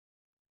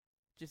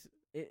just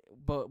it.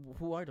 But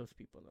who are those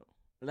people though?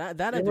 That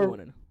You I do remember,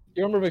 want to know.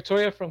 you remember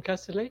Victoria from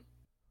Castellet?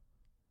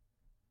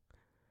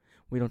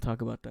 We don't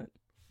talk about that.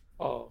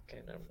 Oh, okay,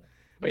 never mind.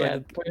 But But yeah,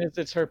 the point is,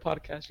 it's her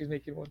podcast. She's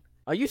making one.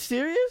 are you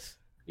serious?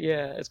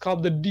 Yeah, it's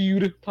called the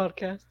Dude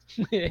Podcast.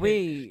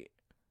 Wait,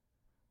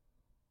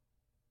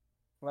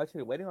 I'm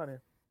actually waiting on it.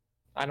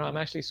 I know. I'm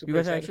actually super you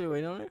guys are excited. actually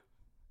waiting on it?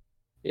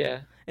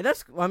 Yeah. And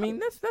that's, I mean,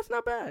 that's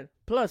not bad.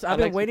 Plus, I'd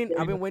like to I've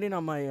say been waiting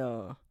on my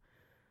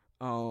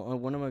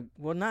on one of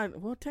my,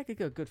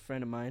 technically a good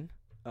friend of mine.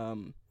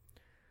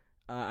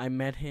 I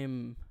met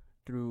him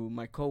through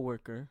my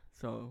coworker,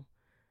 so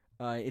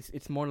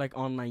it's more like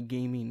online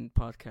gaming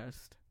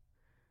podcast.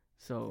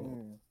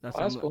 So that's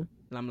Oh, that's cool.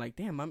 I'm like,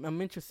 damn,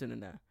 I'm interested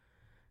in that,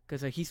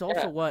 cause he's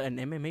also an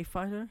MMA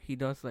fighter. He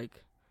does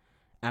like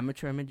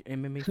amateur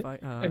MMA fight.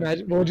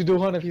 Imagine what would you do,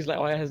 Juan, if he's like,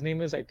 oh yeah, his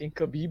name is I think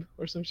Khabib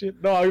or some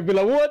shit. No, I'd be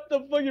like, what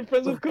the fuck? You're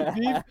friends with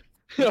Khabib?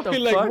 I'd be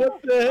like, fuck?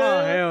 what the hell?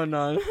 Oh hell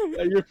no!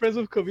 Like, you're friends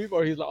with Khabib,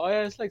 or he's like, oh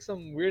yeah, it's like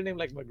some weird name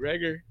like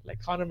McGregor, like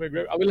Conor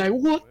McGregor. I'll be like,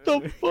 what the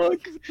fuck? What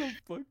the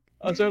fuck?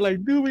 I start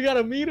like, dude, we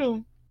gotta meet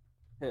him.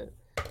 Yeah.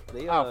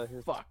 They, Oh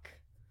fuck!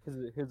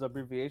 his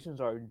abbreviations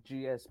are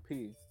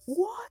GSP.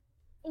 What?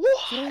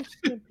 What?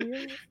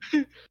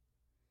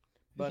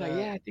 But He's like,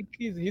 yeah, I think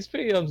he's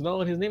pretty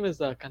known. His name is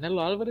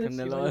Canelo Alvarez. He's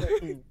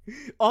Canelo. like,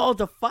 Oh,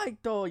 the fight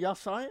though, y'all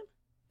saw it?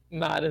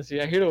 nah, I didn't see.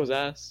 I heard it was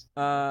ass.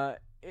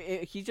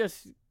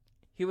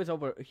 He was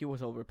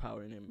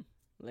overpowering him.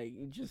 Like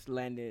he just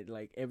landed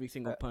like every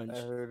single punch. I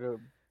heard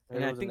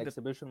And it I was think an the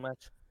exhibition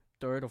match.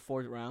 third or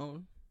fourth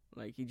round,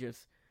 like he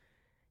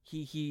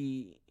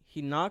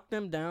knocked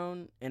them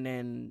down, and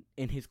then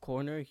in his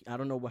corner, I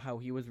don't know how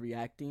he was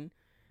reacting,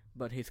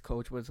 but his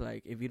coach was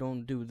like, if you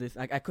don't do this,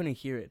 I couldn't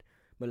hear it,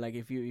 but like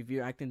if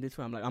you're acting this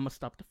way, I'm like, I'm gonna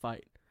stop the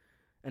fight.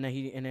 And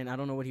then I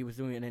don't know what he was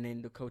doing, and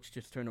then the coach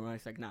just turned around.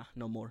 He's like, nah,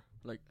 no more.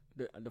 Like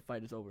the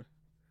fight is over.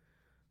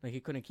 Like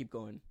he couldn't keep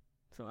going.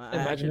 So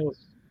Imagine it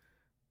was.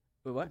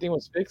 Wait, I what? think it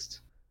was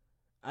fixed.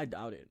 I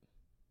doubt it. It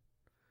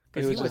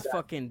Because he was was just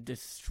fucking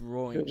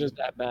destroying. It was just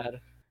that bad.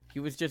 He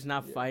was just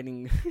not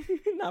fighting,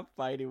 not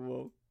fighting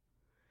well.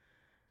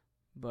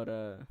 But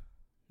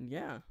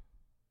yeah,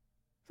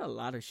 there's a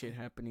lot of shit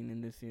happening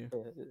in this year.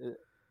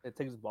 It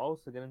takes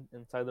balls to get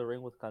inside the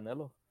ring with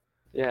Canelo.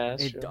 Yeah,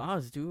 that's It true.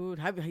 does, dude.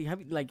 Have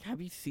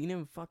you seen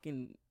him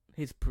fucking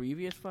his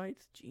previous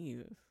fights?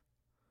 Jesus.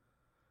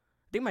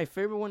 I think my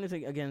favorite one is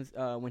against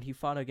when he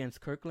fought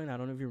against Kirkland. I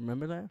don't know if you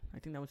remember that. I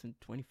think that was in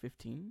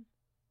 2015.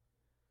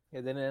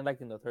 Yeah, then it ended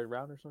like in the third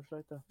round or something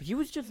like that. But he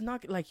was just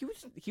knocking, like he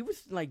was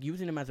like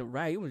using him as a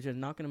rag. He was just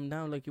knocking him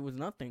down like it was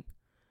nothing.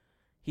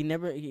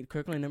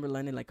 Kirkland never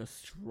landed like a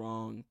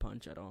strong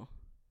punch at all.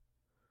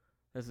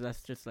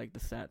 That's just like the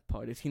sad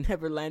part is he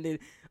never landed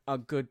a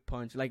good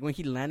punch. Like when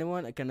he landed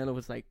one, Canelo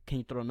was like, "Can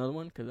you throw another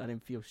one?" Because I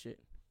didn't feel shit.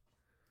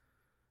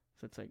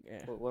 So it's like,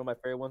 yeah. One of my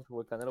favorite ones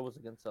with Canelo was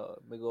against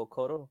Miguel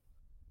Cotto.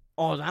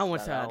 Oh, that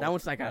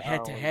one's like a that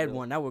head-to-head one was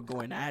one. That was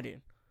going at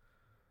it.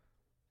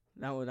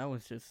 That was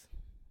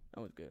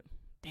good.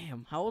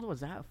 Damn, how old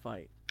was that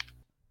fight?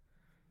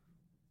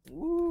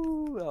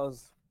 Woo, that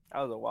was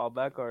a while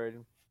back already.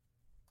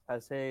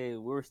 I'd say we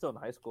were still in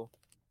high school.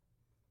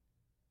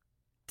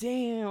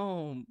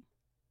 Damn,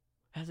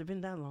 has it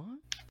been that long?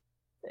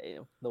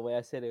 Damn, the way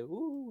I said it,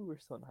 ooh, we were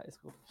still in high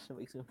school. It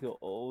makes me feel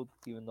old,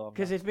 even though I'm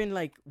Because not. it's been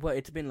like what?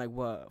 It's been like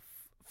what?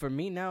 For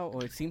me now,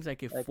 or it seems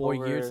like Like 4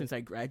 years over- since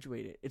I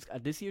graduated. It's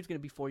this year's gonna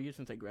be 4 years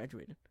since I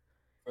graduated.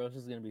 For us,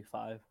 it's gonna be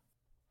 5.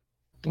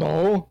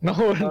 No. No,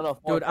 Dude,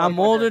 four, I'm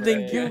four, older four,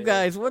 than yeah, you yeah,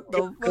 guys. What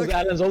the Because fuck?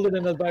 Alan's older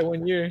than us by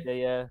 1 year.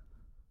 Yeah.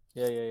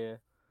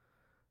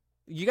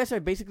 You guys are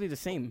basically the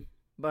same,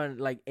 but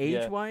like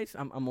age-wise,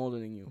 I'm older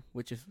than you,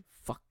 which is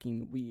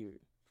fucking weird.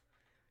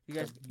 You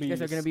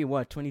guys are gonna be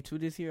what, 22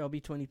 this year? I'll be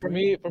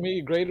 23. For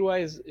me,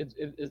 grade-wise,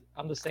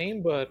 I'm the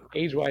same, but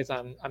age-wise,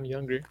 I'm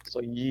younger. So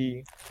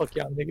fuck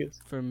y'all niggas.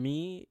 For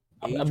me,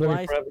 I'm living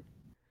age-wise. forever.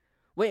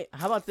 Wait,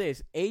 how about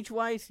this?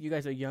 Age-wise, you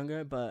guys are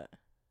younger, but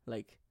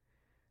like,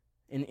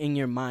 in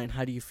your mind,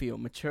 how do you feel?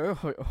 Mature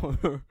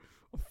or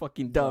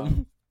fucking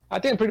dumb? I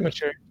think I'm pretty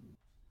mature.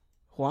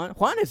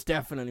 Juan is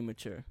definitely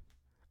mature.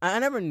 I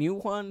never knew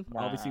Juan,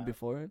 obviously, Nah.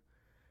 before it.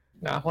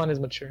 Nah, Juan is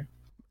mature.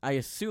 I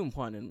assume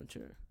Juan is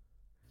mature.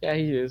 Yeah,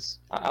 he is.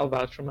 I'll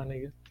vouch for my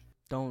nigga.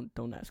 Don't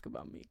ask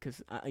about me,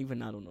 cause I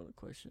don't know the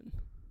question.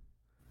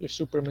 You're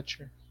super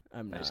mature.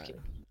 I'm I'm just not.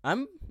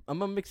 kidding.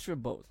 I'm a mixture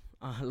of both.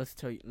 Let's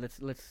tell you.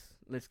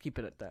 Let's keep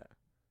it at that.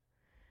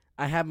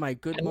 I have my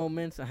good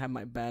moments. I have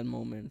my bad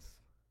moments.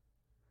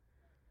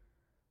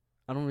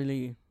 I don't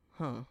really,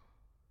 I'm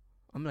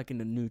like in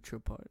the neutral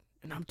part,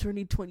 and I'm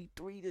turning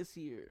 23 this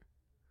year.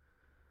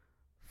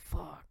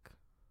 Fuck.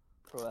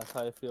 So that's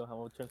how I feel. I'm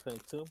gonna turn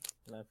 22,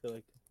 and I feel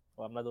like,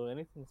 well, I'm not doing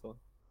anything, so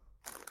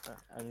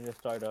I need to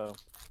start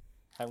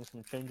having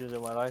some changes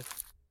in my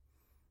life.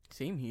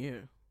 Same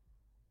here.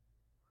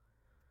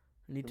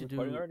 I need to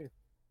Recording do. already?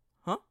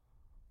 Huh?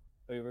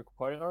 Are you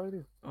recording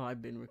already? Oh,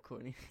 I've been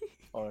recording.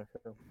 Alright,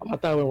 sure. I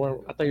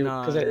thought you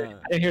Nah, because I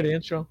didn't hear the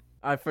intro.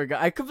 I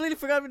forgot. I completely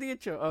forgot about the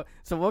intro.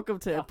 So welcome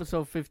to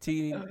episode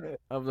 15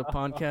 of the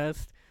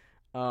podcast.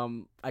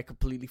 I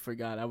completely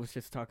forgot. I was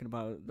just talking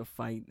about the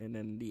fight and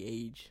then the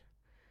age.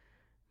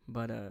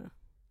 But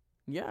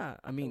yeah.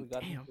 I mean,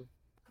 damn,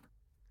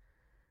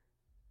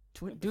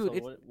 dude.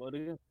 It's What are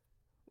you?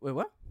 wait,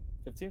 what?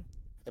 15?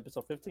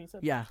 Episode 15, you said?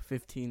 Yeah,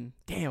 15.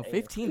 Damn, Hey,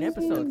 15 it's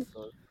episodes.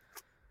 episode.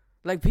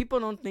 Like people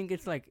don't think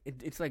it's like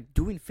it's like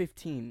doing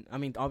 15. I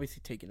mean,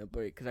 obviously taking a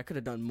break because I could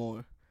have done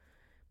more.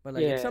 But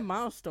like it's Yeah. a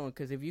milestone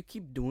because if you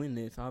keep doing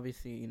this,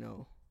 obviously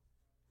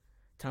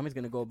time is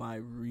gonna go by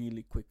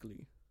really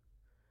quickly.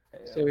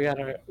 So we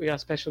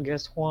got special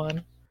guest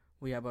Juan.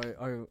 We have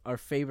our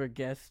favorite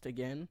guest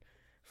again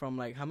from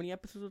like how many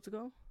episodes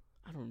ago?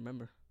 I don't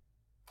remember.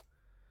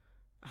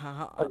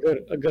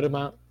 A good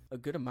amount. A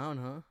good amount,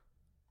 huh?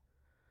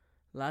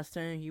 Last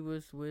time he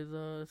was with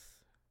us.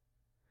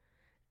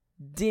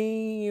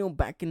 Damn,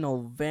 back in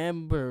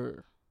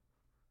November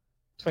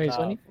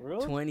 2020. For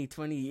real?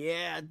 2020.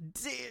 Yeah,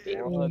 damn.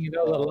 That was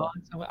a long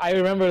time. I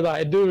remember that.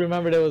 I do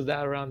remember there was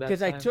that around that Because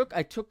time.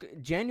 I took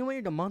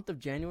January, the month of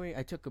January,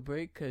 I took a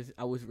break because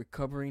I was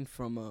recovering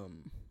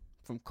from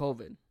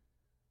COVID.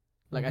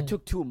 Like I Mhm.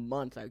 took 2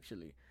 months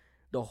actually,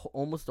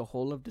 almost the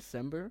whole of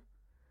December,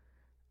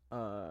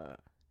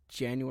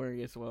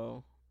 January as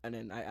well, and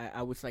then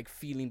I was like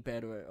feeling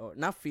better or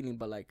not feeling,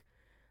 but like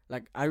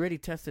I already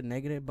tested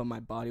negative, but my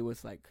body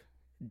was like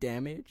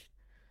damaged,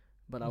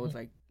 but I was Mhm.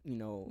 like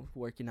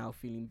working out,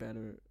 feeling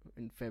better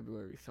in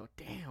February. So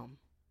damn,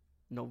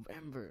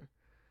 November.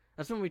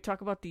 That's when we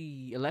talk about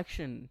the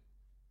election.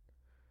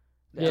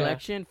 The Yeah.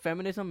 election,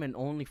 feminism, and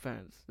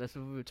OnlyFans. That's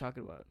what we were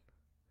talking about.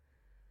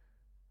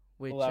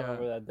 Which, Well, I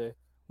remember that day.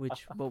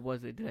 what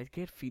was it? Did I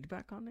get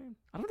feedback on it?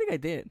 I don't think I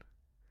did.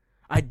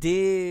 I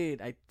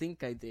did. I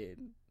think I did.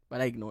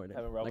 But I ignored it.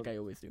 Haven't read Like it. I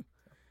always do.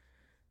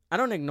 I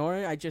don't ignore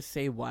it. I just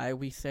say why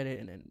we said it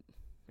and then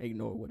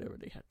ignore whatever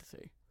they had to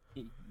say.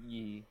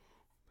 Yeah.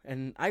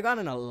 And I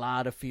gotten a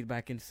lot of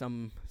feedback in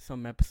some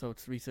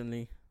episodes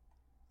recently.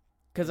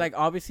 Because, like,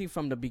 obviously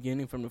from the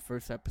beginning, from the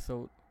first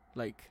episode,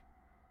 like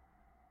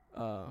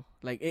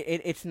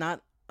it's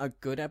not a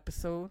good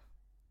episode,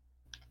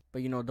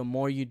 but the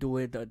more you do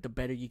it, the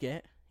better you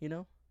get,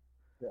 Yeah.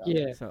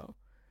 so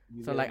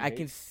You so get like I engaged?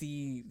 can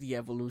see the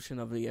evolution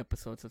of the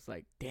episodes. It's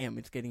like, damn,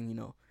 it's getting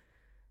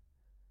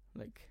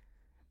like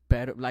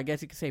better. I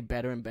guess you could say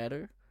better and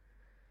better,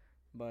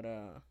 but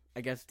I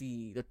guess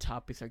the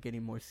topics are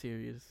getting more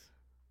serious.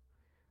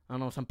 I don't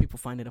know, some people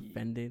find it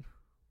offended,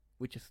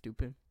 which is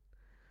stupid.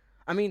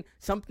 I mean,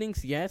 some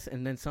things yes,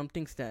 and then some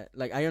things that,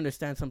 like, I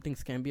understand some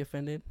things can be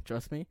offended,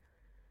 trust me.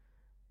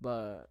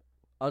 But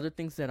other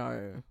things that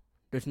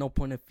there's no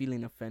point of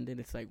feeling offended.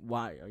 It's like,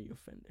 why are you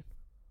offended?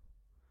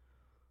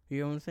 You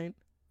know what I'm saying?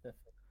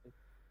 Definitely.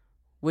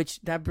 Which,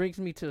 that brings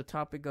me to the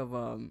topic of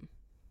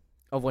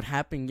what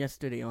happened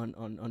yesterday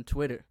on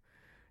Twitter.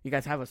 You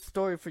guys have a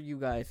story for you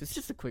guys. It's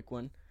just a quick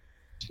one.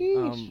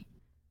 Sheesh.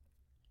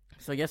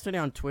 So yesterday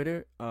on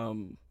Twitter,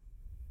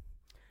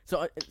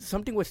 so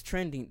something was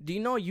trending. Do you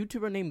know a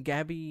YouTuber named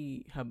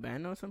Gabby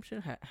Habana or some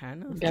shit?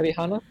 Hannah? Gabby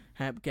Hanna.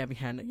 Gabby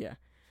Hannah, yeah.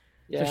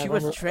 Yeah. So I she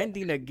was remember-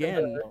 trending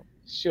again.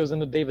 She was in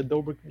the David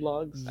Dobrik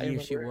vlogs. I Yeah,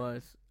 remember she her.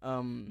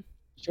 was.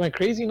 She went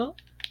crazy, no?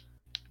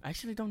 I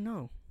actually don't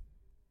know.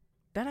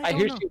 That I I don't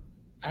hear know.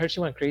 I heard she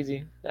went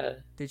crazy.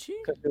 Did she?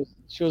 Cause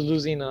she was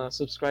losing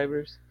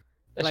subscribers.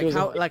 That she Like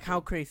was how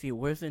crazy?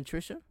 Worse than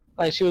Trisha?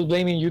 like she was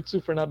blaming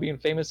YouTube for not being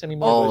famous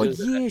anymore. Oh but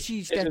just- yeah,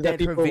 just that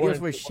that her people videos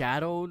weren't- were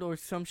shadowed or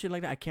some shit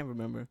like that. I can't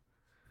remember.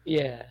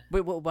 Yeah.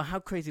 But how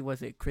crazy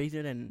was it?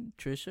 Crazier than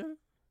Trisha,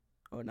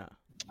 or not?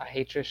 I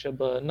hate Trisha,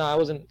 but no, I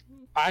wasn't.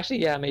 Actually,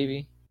 yeah,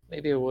 maybe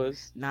it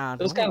was. Nah, It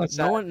was kinda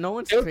sad. no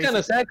one's It was crazy. kind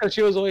of sad because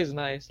she was always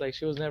nice. Like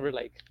she was never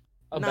like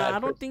a Nah, bad I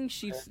don't person. think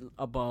she's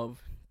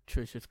above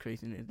Trisha's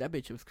craziness. That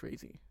bitch was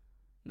crazy.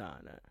 Nah.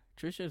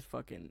 Trisha's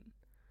fucking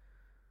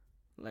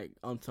like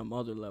on some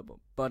other level.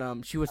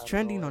 But she was I don't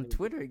trending know on anything.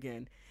 Twitter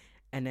again,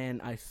 and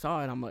then I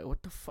saw it. I'm like,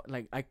 what the fuck?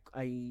 Like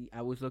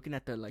I was looking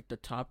at the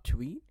top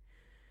tweet,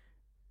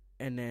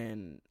 and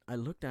then I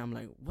looked at. I'm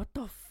like, what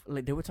the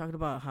like they were talking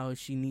about how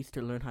she needs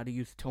to learn how to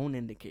use tone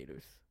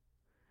indicators,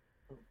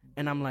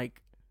 and I'm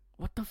like,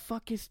 what the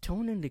fuck is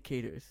tone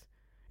indicators?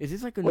 Is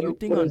this like a What- new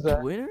thing what on is that?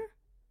 Twitter?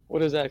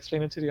 What is that?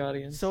 Explain it to the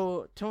audience.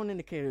 So tone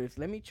indicators.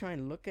 Let me try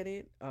and look at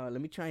it. Let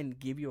me try and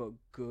give you a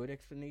good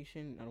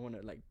explanation. I don't want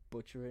to like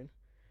butcher it.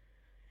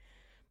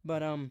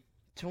 But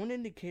tone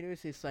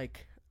indicators is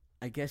like,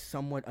 I guess,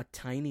 somewhat a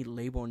tiny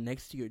label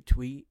next to your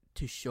tweet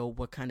to show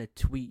what kind of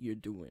tweet you're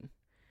doing.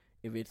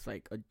 If it's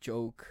like a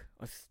joke,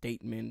 a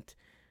statement,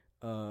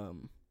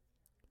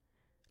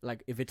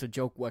 like if it's a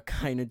joke, what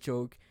kind of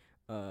joke?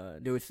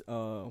 There was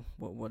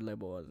what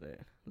level was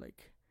it?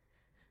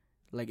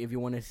 Like if you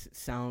want to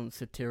sound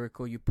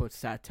satirical, you put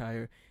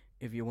satire.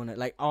 If you want to,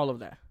 like, all of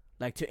that,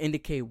 like to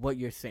indicate what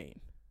you're saying.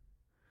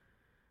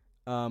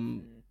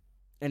 And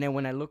then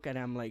when I look at it,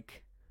 I'm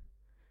like,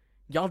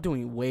 y'all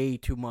doing way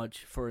too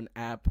much for an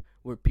app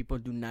where people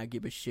do not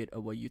give a shit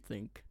of what you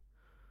think.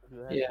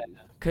 Go ahead. Yeah.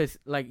 Cause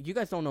like you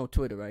guys don't know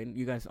Twitter, right?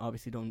 You guys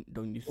obviously don't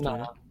use Twitter.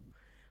 Nah.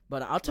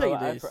 But I'll tell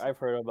No, you this: I've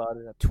heard about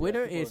it.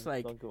 Twitter People is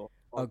like don't give a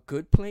a fuck.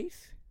 good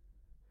place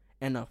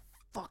and a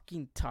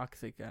fucking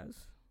toxic as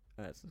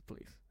a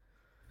place.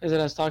 Is it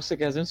as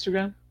toxic as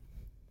Instagram?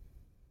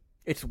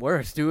 It's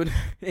worse, dude.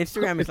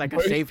 Instagram is It's like a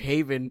worse? safe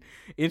haven.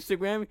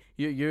 Instagram,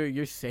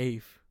 you're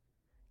safe.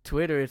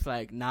 Twitter is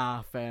like,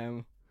 nah,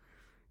 fam.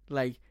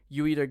 Like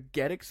you either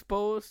get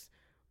exposed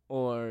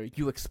or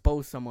you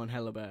expose someone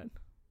hella bad.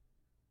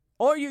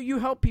 Or you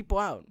help people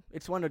out.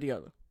 It's one or the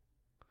other.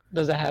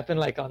 Does that happen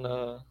like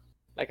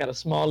at a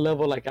small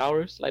level like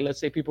ours? Like let's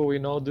say people we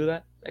know do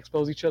that,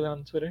 expose each other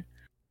on Twitter.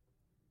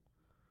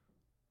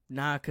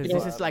 Nah, cause You know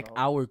this I is don't like know.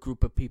 our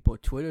group of people.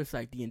 Twitter's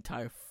like the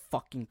entire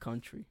fucking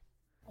country.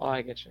 Oh,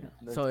 I get you.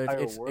 The So entire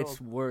it's world.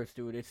 worse,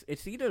 dude.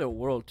 It's either the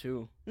world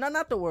too. No,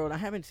 not the world. I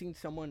haven't seen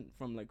someone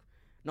from like,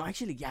 no,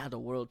 actually, yeah, the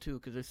world too.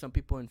 Cause there's some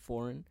people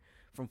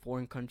from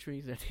foreign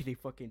countries that they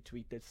fucking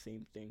tweet that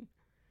same thing.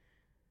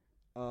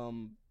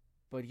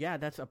 But yeah,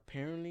 that's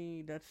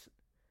apparently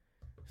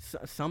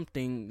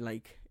something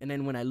like. And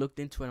then when I looked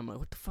into it, I'm like,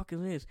 what the fuck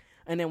is this?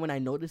 And then when I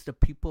noticed the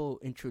people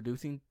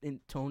introducing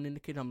tone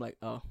indicator, I'm like,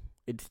 oh,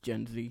 it's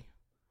Gen Z,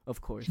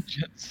 of course.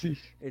 See,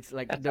 It's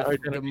like That's our the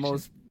generation.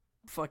 most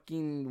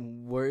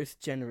fucking worst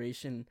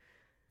generation.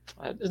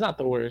 it's not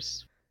the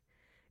worst.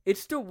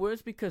 It's the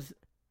worst because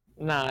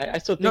Nah, I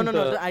still think no.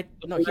 Here's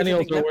the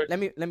millennials thing. are worse.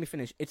 Let me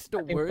finish. It's the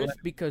I think worst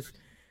millennials- because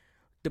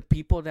the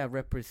people that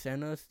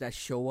represent us, that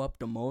show up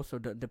the most, or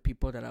the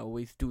people that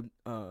always do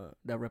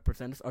that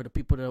represent us, are the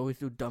people that always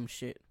do dumb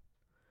shit.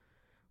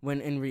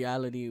 When in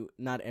reality,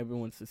 not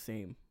everyone's the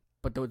same.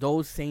 But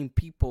those same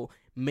people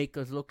make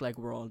us look like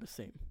we're all the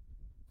same.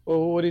 Well,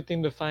 what do you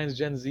think defines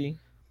Gen Z?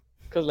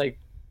 Because like,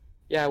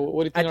 yeah,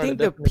 what do you I think are think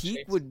the the definite peak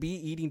traits? would be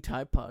eating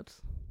Tide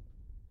Pods.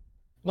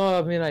 No,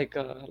 I mean like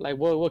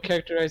what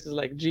characterizes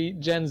like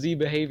Gen Z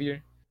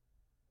behavior?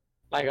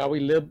 Like, are we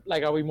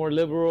more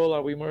liberal?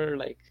 Are we more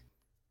like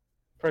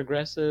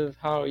progressive?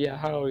 How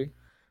are we?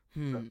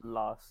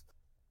 Lost.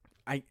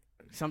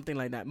 Something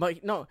like that.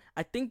 But no,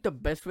 I think the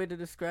best way to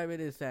describe it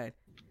is that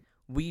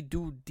we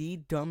do the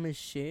dumbest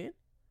shit,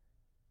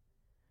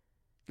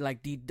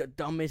 like the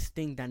dumbest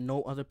thing that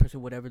no other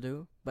person would ever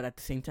do. But at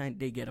the same time,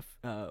 they get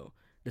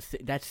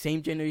that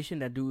same generation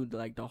that do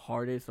like the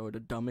hardest or the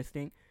dumbest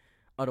thing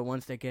are the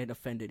ones that get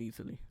offended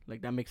easily.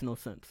 Like that makes no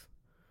sense.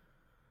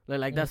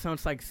 Like that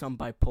sounds like some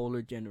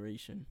bipolar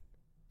generation.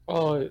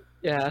 Oh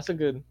yeah, that's a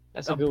good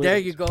way There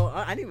to you go.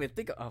 I didn't even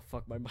think. Oh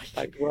fuck my mic.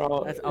 Like we're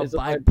all That's a it's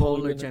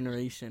bipolar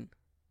generation.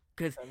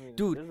 Cause I mean,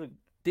 dude,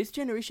 this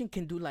generation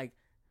can do like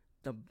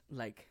the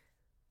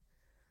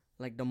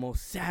the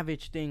most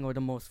savage thing or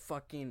the most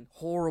fucking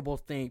horrible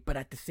thing, but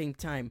at the same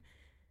time,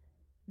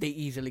 they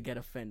easily get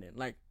offended.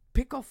 Like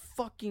pick a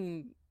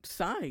fucking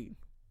side.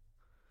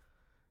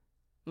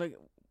 Like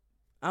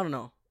I don't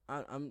know.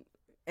 I'm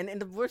and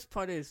the worst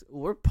part is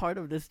we're part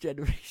of this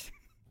generation.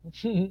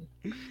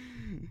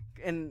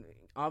 And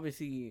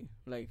obviously,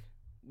 like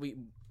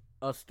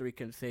us three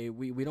can say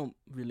we don't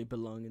really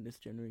belong in this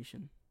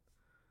generation.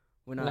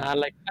 We're not.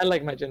 Nah, I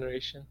like my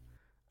generation.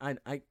 I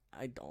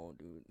don't,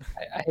 dude.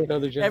 I hate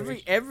other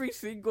generations. Every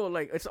single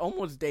like it's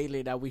almost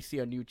daily that we see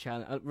a new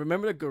challenge.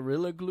 Remember the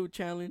Gorilla Glue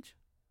challenge?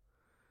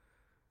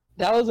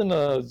 That wasn't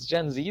a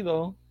Gen Z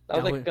though.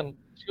 That was That like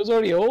she was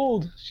already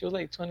old. She was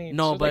like 20.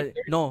 No, she was but like 30.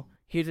 no.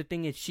 Here's the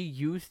thing: is she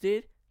used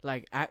it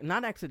like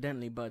not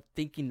accidentally, but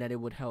thinking that it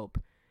would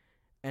help,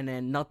 and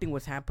then nothing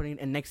was happening.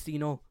 And next thing you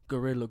know,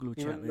 Gorilla Glue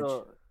challenge.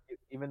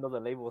 Even though the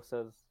label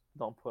says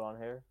don't put on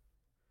hair.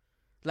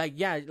 Like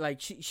yeah, like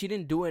she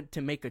didn't do it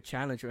to make a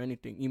challenge or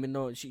anything. Even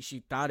though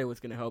she thought it was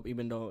gonna help,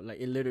 even though like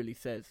it literally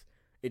says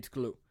it's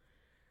glue.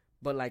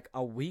 But like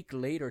a week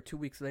later, 2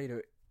 weeks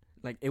later,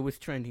 like it was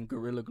trending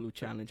Gorilla Glue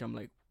challenge. I'm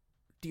like,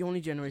 the only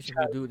generation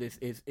who do this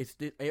is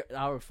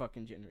our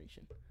fucking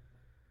generation.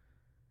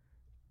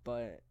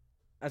 But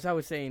as I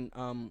was saying,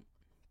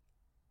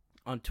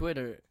 on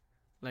Twitter,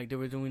 like they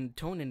were doing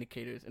tone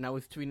indicators, and I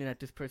was tweeting at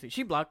this person.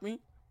 She blocked me,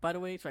 by the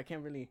way, so I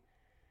can't really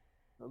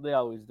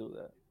Always do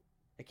that.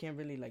 like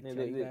They-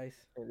 tell you they- guys.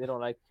 They don't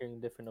like hearing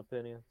different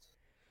opinions.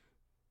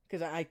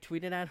 Because I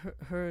tweeted at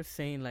her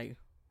saying like,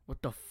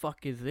 what the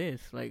fuck is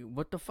this? Like,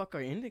 what the fuck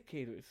are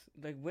indicators?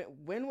 Like,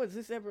 when was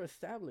this ever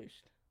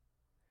established?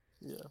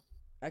 Yeah.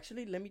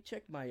 Actually, let me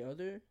check my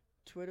other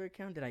Twitter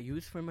account that I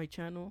use for my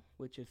channel,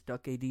 which is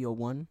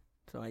DuckAD01.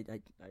 So I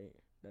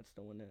that's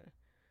the one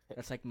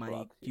that's like my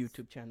Blocked you.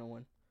 YouTube channel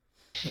one.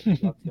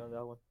 Blocked you on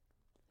that one.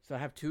 So I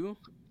have two.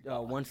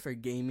 One's for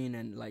gaming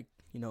and like,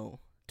 you know,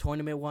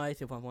 tournament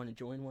wise if I want to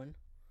join one.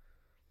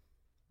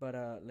 But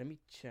let me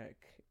check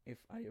if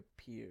I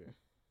appear.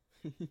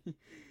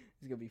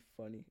 It's gonna be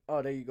funny.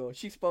 Oh, there you go.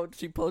 She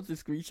posted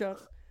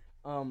screenshots.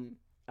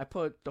 I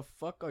put the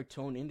fuck are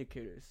tone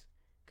indicators,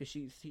 cause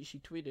she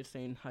tweeted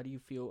saying how do you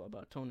feel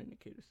about tone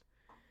indicators,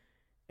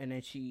 and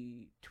then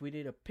she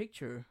tweeted a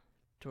picture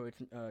towards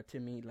to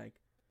me like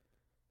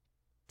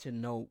to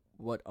know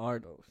what are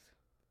those,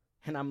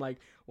 and I'm like,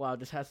 wow,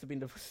 this has to be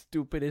the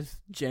stupidest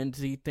Gen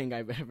Z thing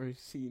I've ever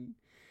seen.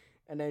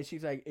 And then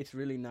she's like, it's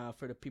really not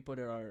for the people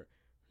that are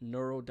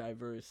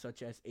neurodiverse,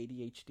 such as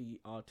ADHD,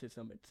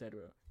 autism,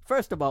 etc.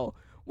 First of all,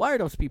 why are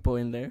those people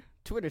in there?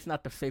 Twitter's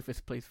not the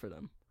safest place for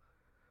them.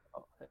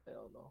 Oh,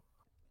 hell no.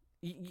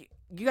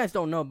 You guys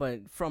don't know,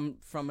 but from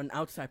an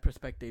outside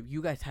perspective,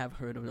 you guys have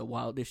heard of the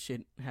wildest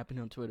shit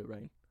happening on Twitter,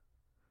 right?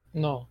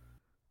 No.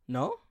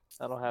 No?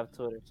 I don't have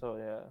Twitter, so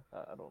yeah,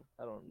 I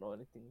don't know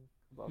anything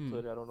about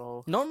Twitter. I don't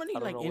know. Normally, I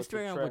don't like know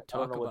Instagram would I don't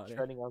talk know about what's it.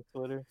 trending on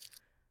Twitter.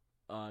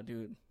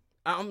 Dude,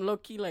 I'm low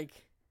key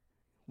like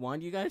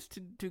want you guys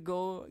to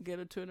go get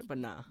a Twitter, but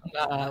nah.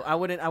 I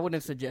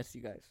wouldn't suggest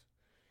you guys.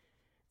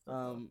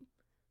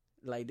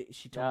 Like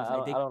she told Yeah,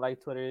 us, I don't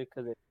like Twitter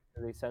because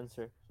they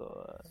censor.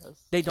 So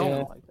they don't.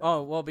 Yeah. like that.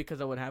 Oh well, because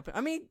of what happened.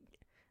 I mean,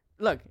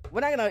 look,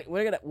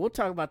 we'll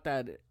talk about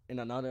that in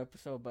another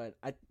episode. But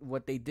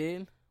what they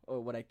did,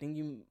 or what I think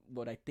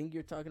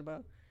you're talking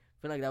about,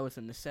 I feel like that was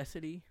a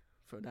necessity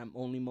for that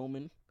only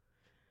moment.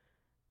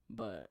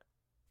 But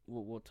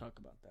we'll talk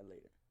about that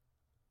later.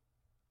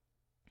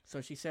 So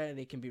she said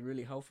it can be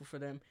really helpful for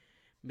them.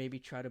 Maybe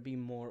try to be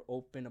more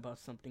open about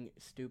something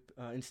stupid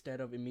instead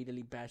of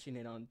immediately bashing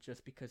it on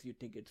just because you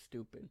think it's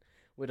stupid.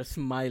 With a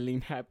smiling,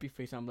 happy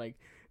face, I'm like,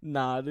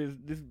 nah, this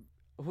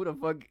who the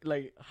fuck?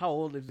 Like, how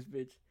old is this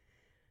bitch?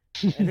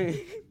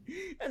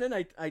 and then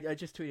I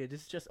just tweeted,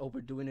 this is just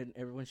overdoing it, and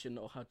everyone should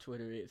know how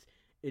Twitter is.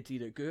 It's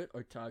either good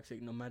or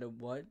toxic. No matter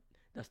what,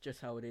 that's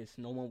just how it is.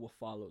 No one will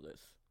follow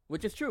this,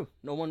 which is true.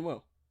 No one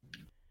will.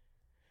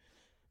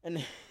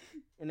 And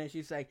then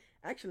she's like,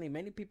 actually,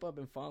 many people have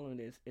been following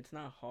this. It's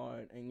not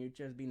hard, and you're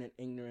just being an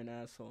ignorant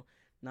asshole.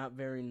 Not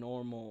very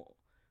normal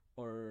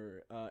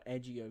or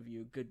edgy of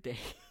you. Good day.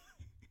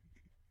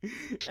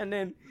 and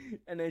then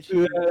she.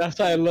 Yeah, that's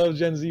why I love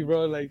Gen Z,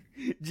 bro. Like,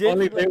 Gen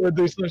only Z, they would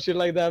do some shit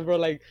like that, bro.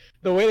 Like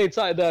the way they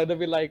talk, they'll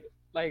be like,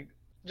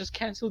 just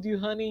canceled you,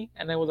 honey,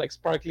 and then with like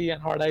sparkly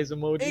and hard eyes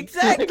emoji.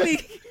 Exactly.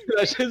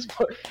 That's just.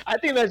 I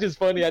think that's just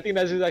funny. I think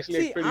that's just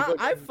actually See, pretty.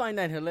 I find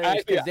that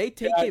hilarious because they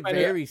take it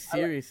very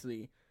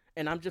seriously,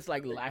 and I'm just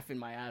like laughing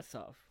my ass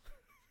off.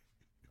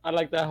 I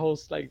like that whole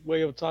like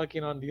way of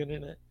talking on the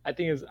internet. I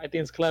think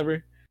it's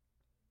clever.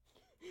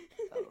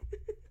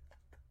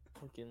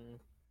 Fucking,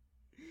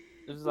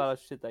 there's a lot of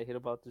shit I hate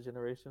about the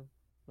generation,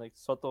 like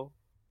Soto.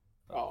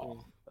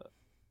 You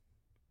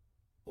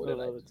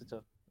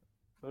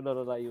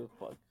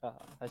fuck.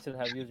 I should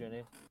have used your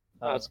name.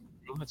 That's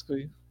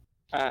cool.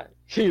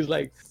 He's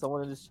like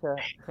someone in this chat.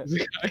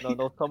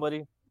 no,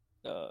 somebody.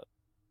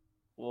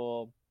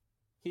 Well,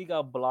 he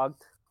got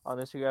blocked on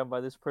Instagram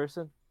by this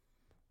person.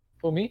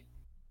 For me?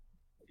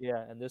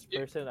 Yeah, and this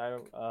person,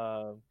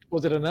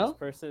 was it an L? This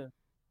person.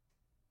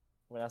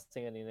 We're not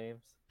saying any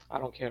names. I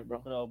don't care,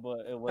 bro. No,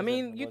 but it wasn't. I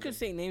mean, you could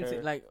say names,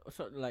 her. like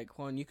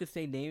Juan. You could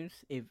say names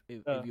if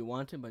you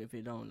want to, but if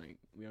you don't, like,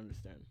 we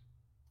understand.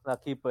 I'll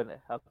keep it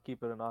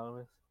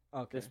anonymous.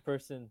 Okay. This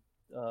person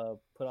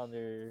put on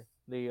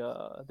they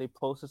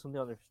posted something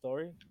on their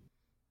story.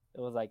 It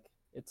was like,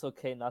 it's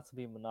okay not to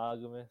be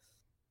monogamous.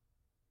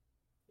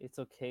 It's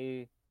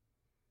okay,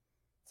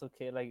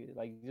 like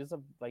just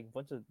a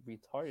bunch of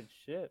retarded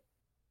shit.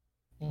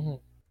 Mm-hmm.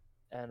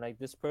 And like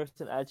this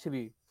person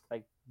actually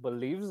like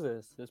believes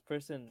this. This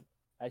person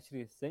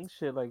actually thinks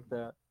shit like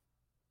that.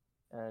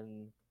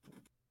 And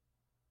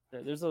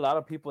there's a lot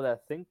of people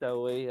that think that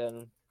way,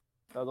 and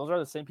those are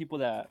the same people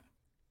that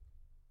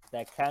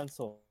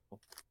cancel.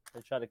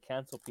 They try to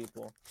cancel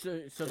people.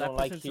 So that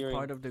person's a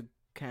part of the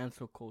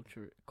cancel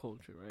culture,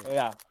 right?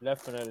 Yeah,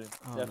 definitely.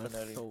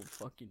 That's so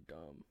fucking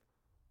dumb.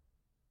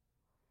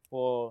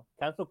 Well,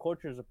 cancel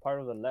culture is a part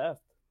of the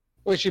left.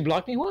 Wait, she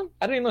blocked me, Juan?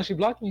 I didn't know she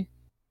blocked me.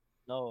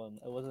 No,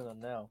 it wasn't a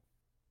now.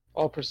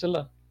 Oh,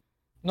 Priscilla.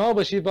 No,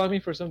 but she blocked me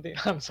for something.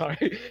 I'm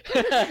sorry.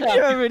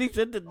 You already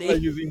said the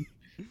name.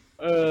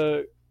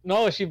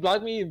 No, she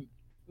blocked me.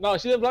 No,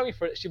 she didn't block me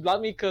she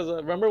blocked me because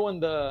remember when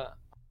the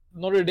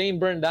Notre Dame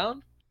burned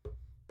down?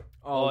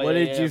 Oh, what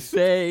did you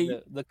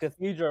say? The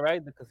cathedral,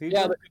 right? The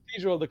cathedral. Yeah,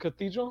 the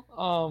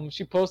cathedral.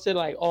 She posted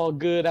like, "Oh,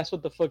 good. That's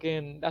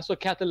what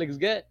Catholics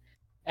get."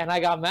 And I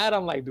got mad.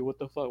 I'm like, dude, what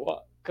the fuck?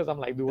 What? Because I'm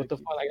like, dude, what the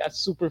fuck? Like, that's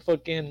super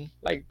fucking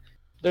like.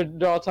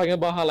 They're all talking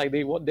about how like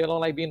they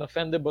don't like being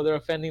offended, but they're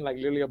offending like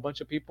literally a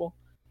bunch of people.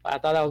 I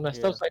thought that was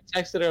messed up, so I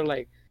texted her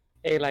like,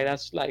 "Hey, like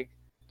that's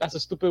a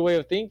stupid way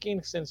of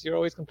thinking. Since you're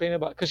always complaining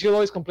about, because she'll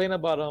always complain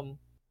about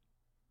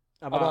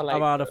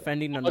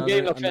offending about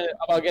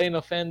getting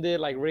offended,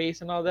 like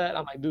race and all that."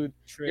 I'm like, dude,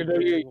 trigger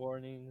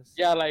warnings.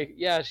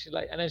 Yeah, she's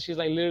like, and then she's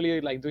like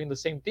literally like doing the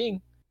same thing.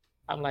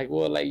 I'm like,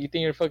 well, like, you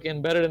think you're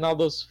fucking better than all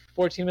those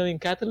 14 million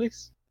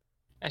Catholics?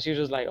 And she was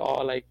just like,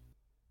 oh, like,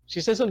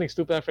 she said something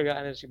stupid, I forgot,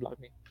 and then she blocked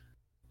me.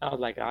 I was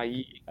like,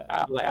 I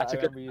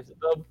remember you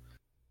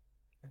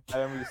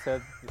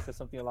said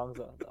something along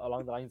the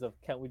lines of,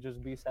 can't we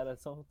just be sad at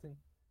something?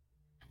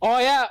 Oh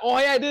yeah,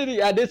 I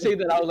did say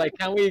that. I was like,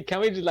 can't we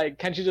just like,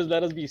 can't you just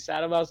let us be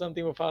sad about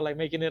something without like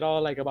making it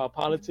all like about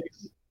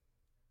politics?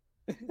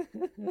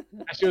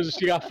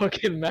 She got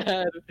fucking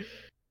mad.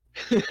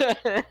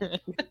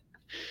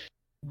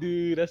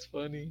 Dude, that's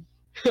funny.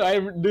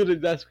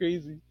 Dude, that's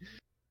crazy.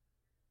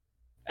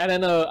 And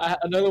then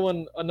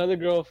another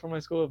girl from my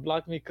school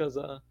blocked me because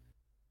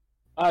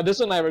this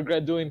one I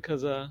regret doing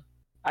because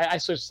I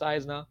switched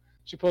sides now.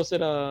 She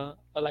posted a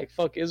like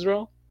fuck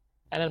Israel,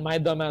 and then my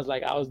dumbass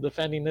like I was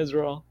defending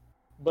Israel,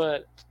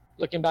 but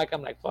looking back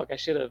I'm like fuck I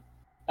should have.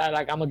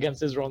 Like I'm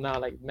against Israel now.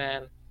 Like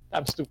man,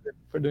 I'm stupid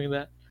for doing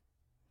that.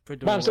 For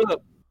But I'm doing still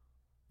what?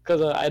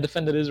 because I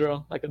defended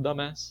Israel like a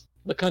dumbass.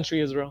 The country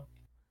Israel.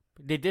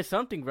 They did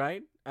something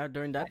right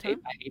during that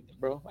time. I hate them,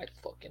 bro. I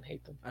fucking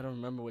hate them. I don't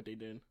remember what they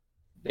did.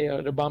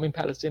 They're bombing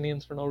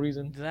Palestinians for no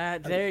reason.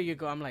 There you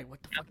go. I'm like,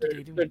 what the fuck did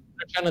they do? They're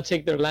trying to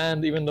take their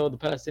land, even though the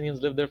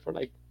Palestinians lived there for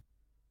like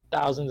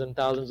thousands and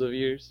thousands of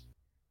years.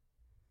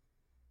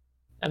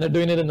 And they're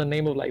doing it in the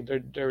name of like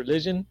their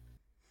religion.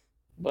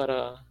 But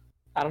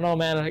I don't know,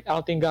 man. Like, I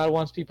don't think God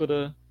wants people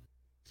to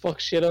fuck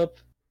shit up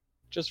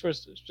just for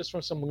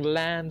some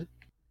land.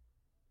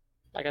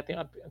 Like I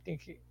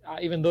think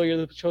even though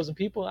you're the chosen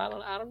people, I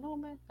don't know,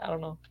 man. I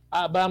don't know.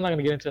 But I'm not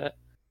gonna get into that.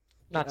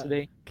 Not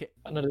today.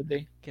 Another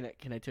day.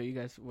 Can I tell you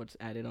guys what's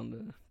added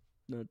on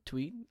the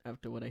tweet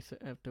after what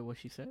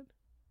she said?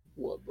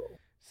 What, bro?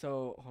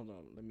 So hold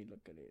on, let me look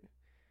at it.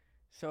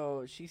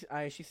 So she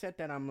said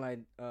that I'm like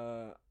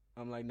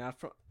not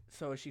from.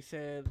 So she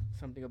said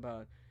something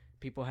about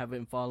people have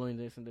been following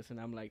this and this, and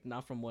I'm like,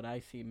 not from what I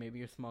see.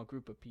 Maybe a small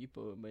group of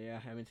people, but yeah,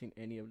 I haven't seen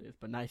any of this.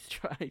 But nice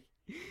try.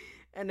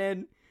 And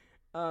then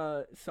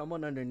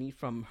someone underneath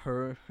from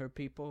her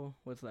people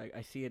was like,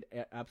 I see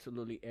it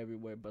absolutely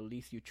everywhere, but at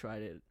least you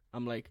tried it.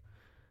 I'm like,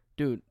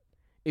 dude,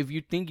 if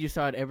you think you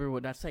saw it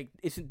everywhere, that's like,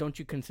 don't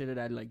you consider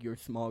that like your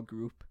small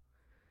group?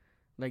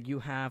 Like, you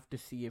have to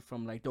see it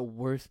from like the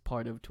worst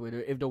part of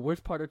Twitter. If the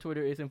worst part of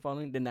Twitter isn't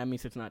following, then that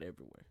means it's not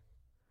everywhere.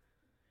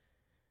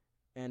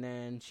 And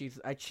then she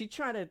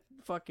tried to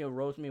fucking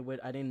roast me with,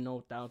 I didn't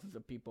know thousands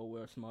of people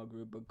were a small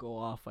group, but go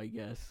off, I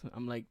guess.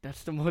 I'm like,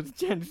 that's the most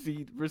Gen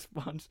Z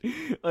response.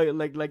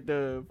 like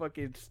the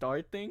fucking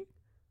star thing.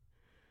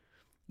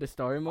 The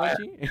star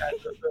emoji.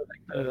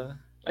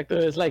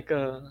 It's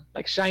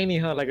like shiny,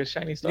 huh? Like a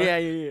shiny star.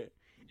 Yeah.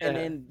 And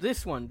then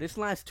this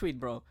last tweet,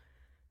 bro.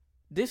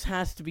 This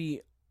has to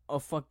be a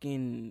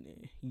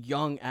fucking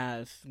young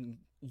ass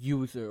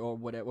user or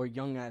whatever, or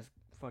young ass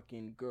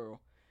fucking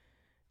girl.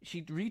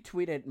 She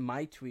retweeted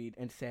my tweet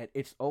and said,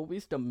 it's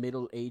always the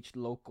middle-aged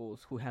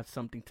locals who have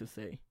something to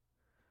say.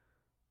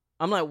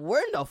 I'm like,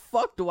 where in the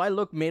fuck do I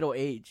look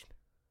middle-aged?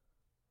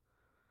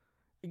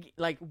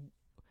 Like,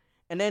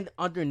 and then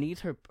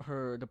underneath a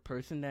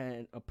person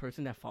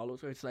that follows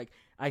her, it's like,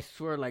 I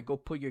swear, like, go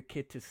put your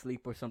kid to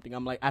sleep or something.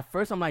 I'm like, at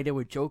first I'm like, they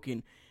were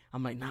joking.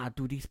 I'm like, nah,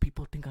 do these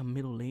people think I'm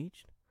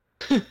middle-aged?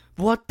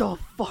 What the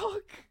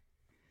fuck?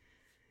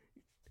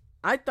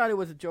 I thought it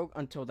was a joke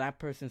until that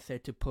person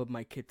said to put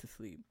my kid to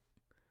sleep.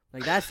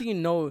 Like, that's how you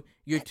know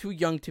you're too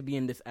young to be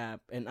in this app,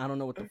 and I don't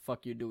know what the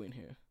fuck you're doing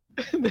here.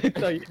 They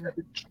thought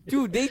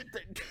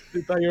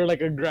you were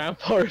like a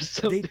grandpa or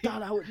something. They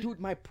thought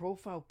dude, my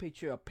profile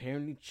picture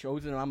apparently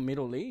shows that I'm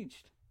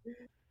middle-aged.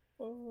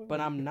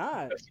 But I'm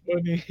not. That's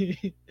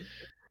funny.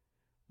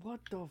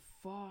 What the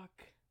fuck?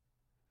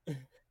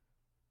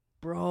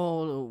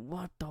 Bro,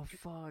 what the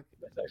fuck?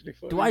 That's actually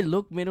funny. Do I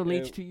look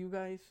middle-aged to you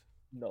guys?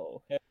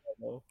 No, hell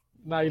no.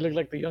 Nah, you look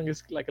like the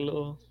youngest, like a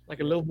little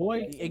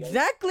boy.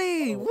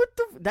 Exactly. What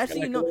the? That's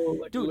Like you know,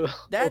 dude.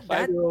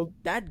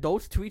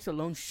 Those tweets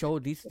alone show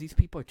these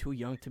people are too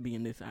young to be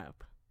in this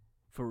app,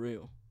 for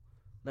real.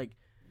 Like,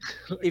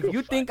 if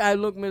you think I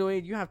look middle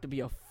aged, you have to be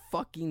a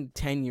fucking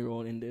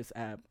 10-year-old in this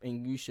app,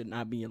 and you should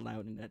not be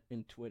allowed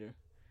in Twitter.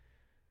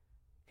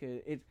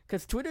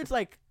 Cause Twitter's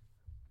like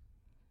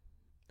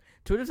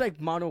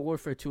Modern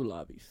Warfare 2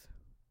 lobbies.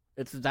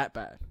 It's that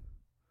bad.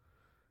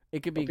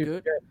 It could be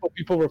good. What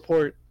people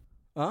report.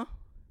 Huh?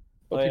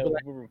 People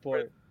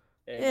report.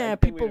 Yeah,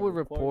 people would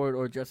report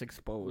or just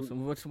expose.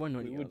 What's one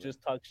or the We would other?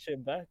 just talk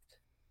shit back.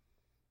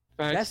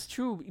 Facts. That's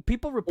true.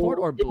 People report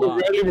or People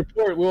block. rarely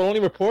report. We'll only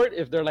report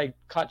if they're like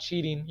caught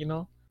cheating, you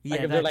know?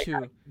 Yeah, if that they're,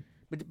 too.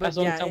 But that's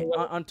the only yeah, time we'll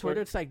on Twitter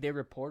report. it's like they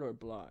report or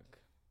block.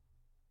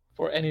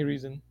 For any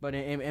reason. But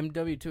in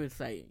MW2 it's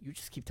like you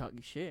just keep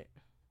talking shit.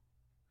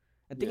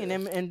 I think Yeah.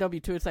 in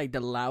MW2 it's like the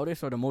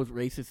loudest or the most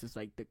racist is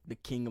like the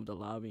king of the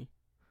lobby.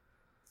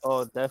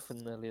 Oh,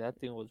 definitely. That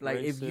thing was Like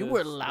racist. if you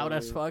were loud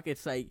as fuck,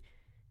 it's like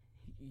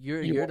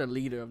you're You- the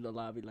leader of the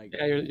lobby. Like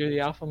Yeah, you're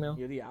the alpha male.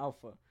 you're the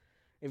alpha.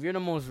 If you're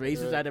the most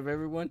racist Yeah. out of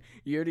everyone,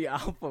 you're the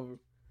alpha. There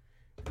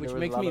Which was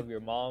makes a lot me of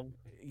your mom.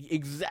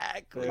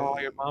 exactly. Oh,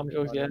 your mom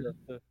jokes, yeah.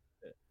 A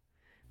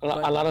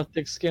But- lot of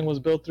thick skin was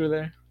built through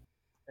there.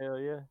 Hell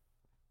yeah.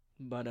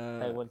 But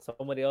And when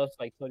somebody else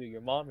like told you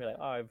your mom, you're like,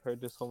 oh, I've heard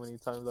this so many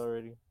times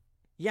already.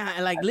 yeah,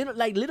 and like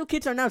little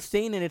kids are now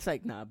saying it. It's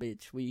like, nah,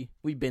 bitch, we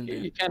been there.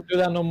 You can't do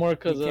that no more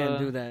because You can't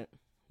do that.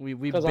 We've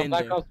Because on been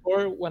Black there. Ops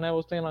 4, when I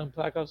was playing on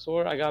Black Ops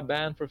 4, I got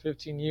banned for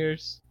 15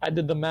 years. I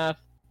did the math.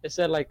 It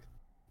said like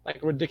a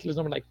ridiculous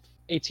number, like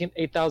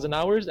 8,000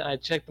 hours, and I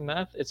checked the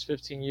math. It's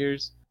 15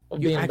 years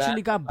of You being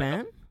actually banned. got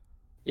banned?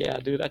 Yeah,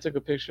 dude. I took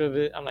a picture of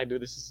it. I'm like,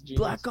 dude, this is genius.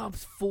 Black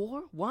Ops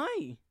 4?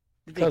 Why?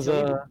 Did they Because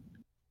tell you?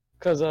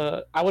 Cause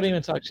I wouldn't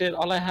even talk shit.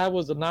 All I had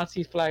was the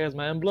Nazi flag as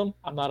my emblem.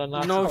 I'm not a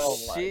Nazi. No Oh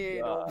my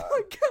shit. Oh God.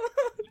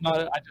 my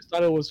god. I just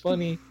thought it was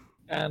funny,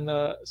 and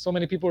so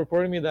many people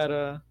reported me that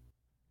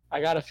I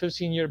got a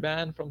 15-year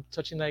ban from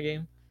touching that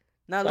game.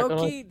 Now, Like,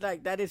 low key,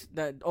 like that is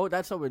that. Oh,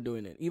 that's how we're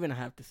doing it. Even I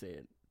have to say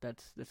it.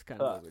 That's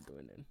kind of how we're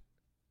doing it.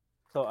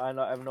 So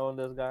I've known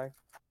this guy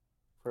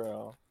for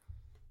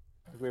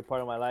a great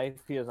part of my life.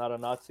 He is not a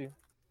Nazi,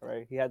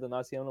 right? He had the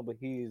Nazi emblem, but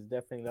he is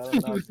definitely not a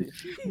Nazi.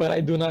 But I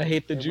do not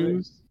hate the If we-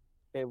 Jews.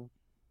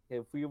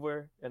 if we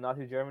were in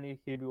Nazi Germany,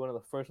 he'd be one of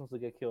the first ones to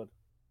get killed.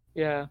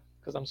 Yeah,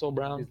 because I'm so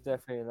brown. He's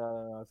definitely not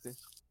a Nazi.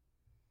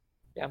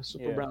 Yeah, I'm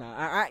super Yeah. brown. Nah,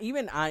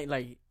 I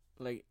like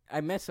I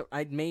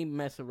may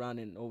mess around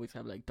and always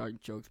have like dark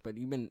jokes, but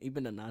even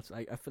the Nazi,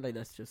 I feel like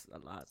that's just a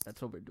lot.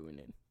 That's overdoing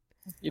it.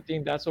 You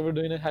think that's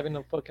overdoing it, having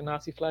a fucking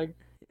Nazi flag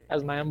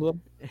as my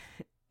emblem?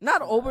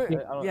 Not over. I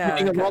don't- Yeah.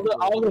 You think of kinda.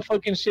 all the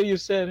fucking shit you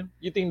said,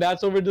 you think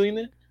that's overdoing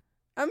it?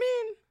 I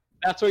mean,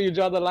 That's where you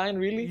draw the line,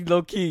 really?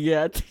 low key,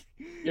 yeah.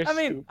 You're I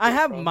mean, stupid, I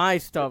have bro. my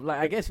stuff. Like,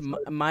 I guess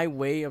my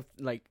way of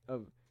like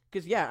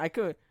cause yeah, I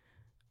could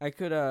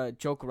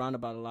joke around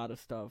about a lot of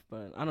stuff,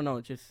 but I don't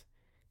know, just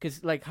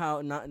cause like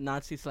how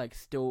Nazis like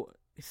still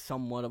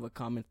somewhat of a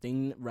common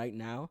thing right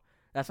now.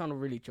 That's why I don't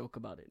really joke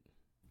about it.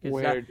 'Cause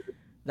Weird.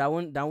 that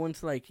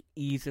one's like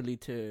easily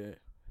to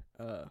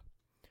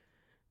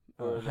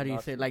Or how the do you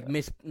say Nazi it? Like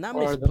guy. not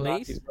Or the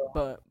misplaced, Nazis, bro.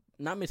 but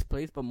not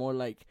misplaced, but more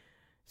like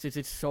since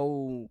it's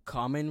so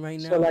common right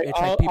now, So, like, it's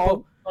like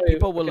people okay,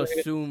 will okay,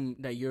 assume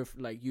that you're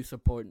like you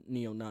support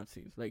neo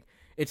Nazis. Like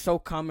it's so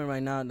common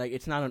right now. Like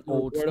it's not an dude,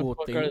 old where the school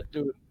fuck thing.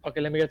 dude,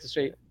 okay, let me get this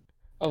straight.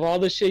 Of all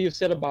the shit you've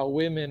said about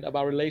women,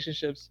 about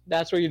relationships,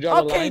 that's where you draw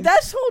the Okay, line.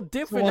 that's so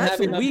different. Someone That's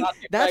having a weak.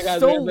 Nazi That's flag as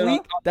so their emblem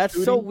weak. on That's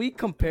so duty. weak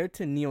compared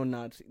to neo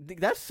Nazis.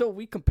 That's so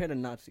weak compared to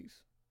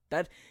Nazis.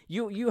 That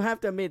you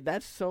have to admit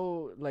that's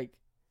so like.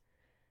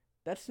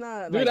 That's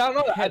not. Dude, like, I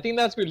don't know. I think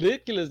that's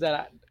ridiculous.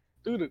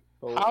 Dude,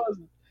 So-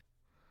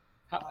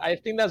 I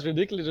think that's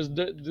ridiculous. Just,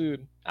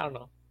 dude, I don't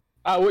know.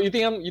 What you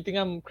think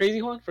I'm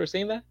crazy, Juan, for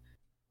saying that?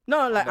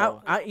 No, like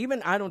No.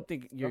 I don't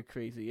think you're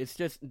crazy. It's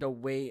just the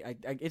way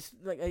it's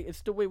like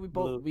it's the way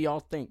Blue. we all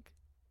think.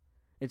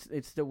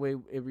 It's the way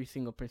every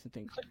single person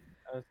thinks.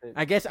 I would say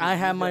I guess I this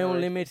have my own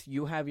generation- limits.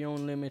 You have your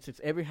own limits.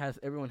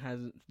 Everyone has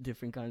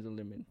different kinds of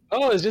limits.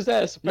 Oh, it's just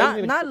that. It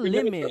surprises me Not that your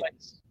limits are, limit. like,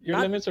 your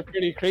Not- limits are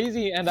pretty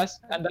crazy, and that's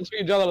where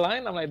you draw the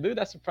line. I'm like, dude,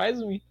 that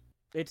surprises me.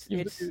 It's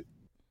You-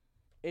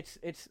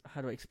 it's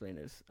how do I explain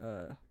this?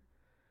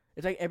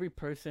 It's like every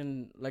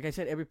person, like I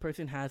said, every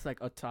person has like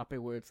a topic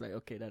where it's like,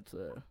 okay, that's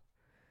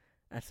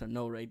a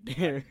no right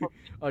there,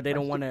 or they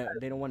don't want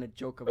to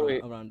joke about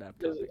Wait, around that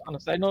Just topic. on a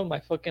side note, my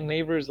fucking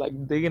neighbor is like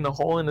digging a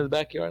hole in his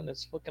backyard, and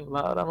it's fucking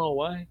loud. I don't know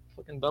why.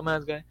 Fucking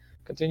dumbass guy.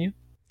 Continue.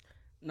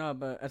 No,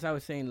 but as I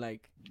was saying,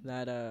 like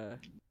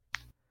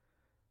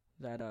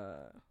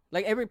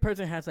like every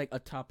person has like a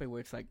topic where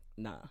it's like,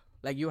 nah.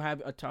 Like you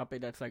have a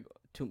topic that's like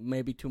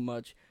maybe too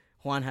much.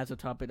 Juan has a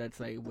topic that's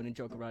like wouldn't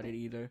joke about it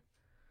either,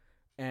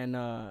 and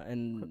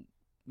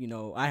you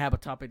know I have a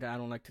topic that I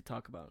don't like to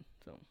talk about.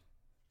 So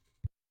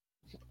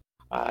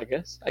I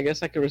guess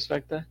I could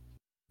respect that.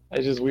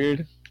 It's just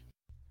weird.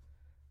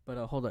 but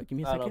hold on, give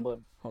me a I don't second.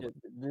 know, Hold but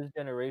this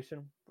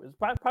generation, it's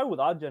probably with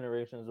all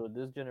generations, but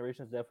this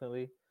generation is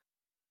definitely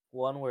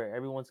one where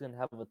everyone's gonna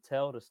have a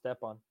tail to step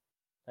on.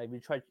 Like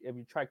if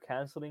you try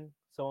canceling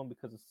someone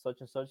because of such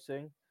and such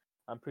thing,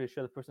 I'm pretty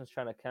sure the person's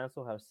trying to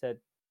cancel have said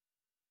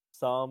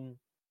some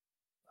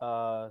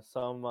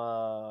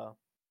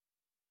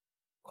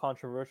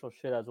controversial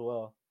shit as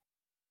well.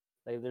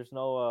 Like there's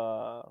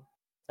no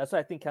that's why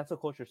I think cancel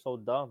culture is so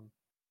dumb.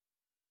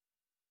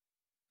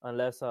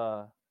 Unless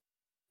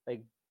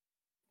like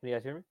can you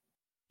guys hear me?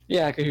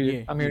 Yeah, I can hear you.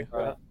 Yeah, I'm here.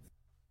 yeah.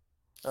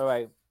 All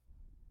right.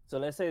 So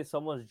let's say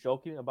someone's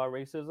joking about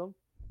racism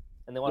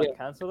and they want to Yeah.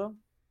 cancel them.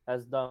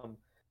 That's dumb.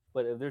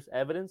 But if there's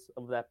evidence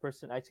of that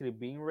person actually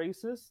being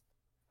racist,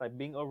 like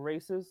being a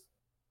racist,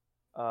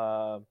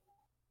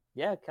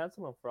 yeah,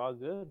 cancel them for all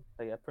good.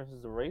 Like that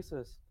person's a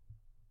racist.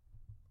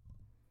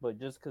 But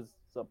just because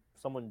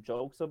someone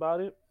jokes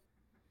about it,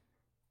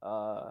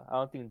 I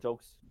don't think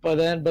jokes. But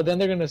then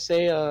they're gonna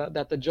say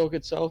that the joke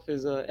itself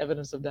is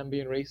evidence of them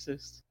being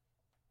racist.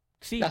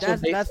 See, That's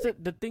what they that's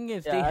the thing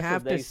is Yeah, they that's what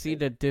have to they see say.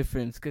 the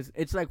difference because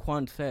it's like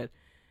Juan said,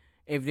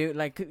 if they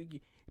like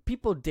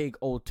people dig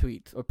old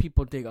tweets or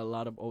people dig a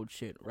lot of old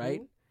shit,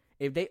 right? Mhm.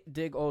 If they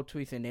dig old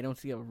tweets and they don't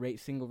see a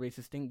single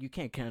racist thing, you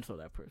can't cancel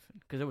that person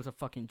because it was a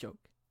fucking joke.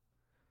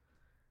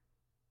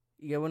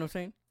 You get what I'm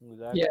saying?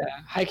 Exactly. Yeah,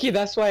 high key.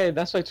 That's why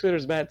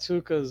Twitter's bad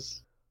too.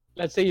 Cause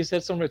let's say you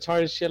said some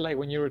retarded shit like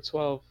when you were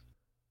 12,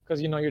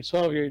 cause you know you're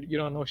 12, you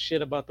don't know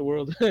shit about the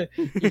world.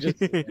 You just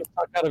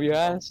talk out of your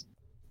ass.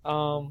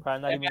 Probably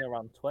not and even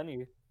around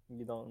 20.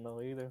 You don't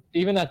know either.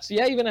 even at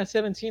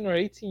 17 or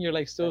 18, you're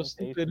like still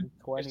 17, stupid. 18,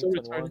 20, still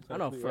 21, retarded. I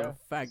know 22, for yeah. a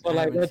fact. So, I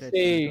like, haven't let's said some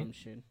say- dumb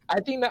shit. I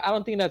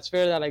don't think that's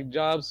fair that like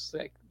jobs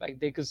like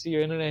they could see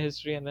your internet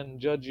history and then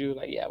judge you.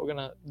 Like, yeah,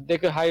 they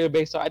could hire you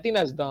based on. I think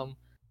that's dumb.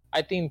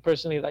 I think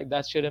personally like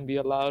that shouldn't be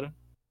allowed.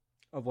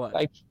 Of what?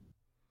 Like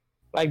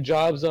like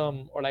jobs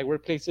or like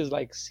workplaces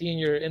like seeing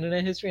your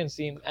internet history and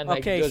seeing and like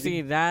Okay, judging.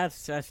 see,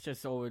 that's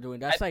just overdoing.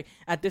 That's like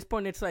at this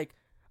point, it's like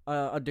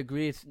a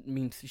degree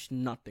means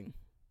nothing.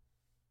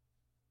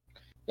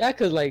 Yeah,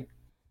 cause like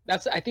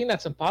I think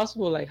that's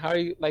impossible. Like how are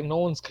you like no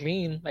one's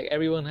clean. Like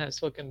everyone has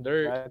fucking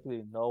dirt.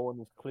 Exactly. No one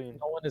is clean.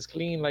 No one is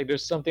clean. Like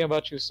there's something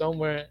about you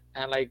somewhere,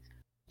 and like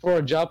for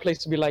a job place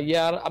to be like,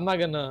 yeah, I'm not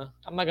gonna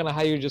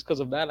hire you just because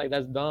of that. Like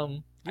that's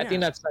dumb. Yeah.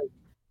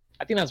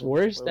 I think that's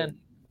worse Wait, than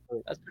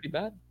wait. that's pretty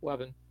bad. What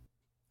happened?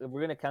 If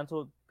we're gonna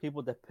cancel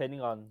people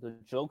depending on the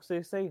jokes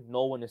they say,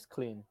 no one is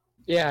clean.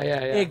 Yeah.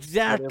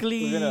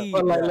 Exactly.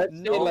 But like, let's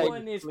say No like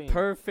one is clean.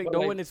 perfect. But No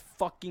like- one is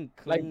fucking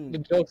like clean. the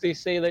jokes they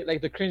say, like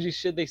the cringy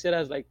shit they said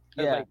as like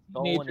Yeah,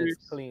 no one is teenagers.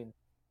 clean.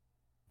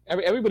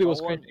 Everybody No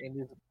was one cringy. in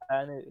this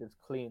planet is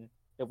clean.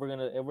 If we're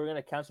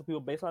gonna cancel people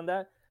based on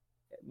that,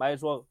 might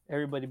as well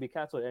everybody be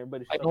canceled.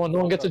 Everybody Like shut no the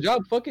one fuck gets a up.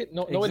 job. Fuck it.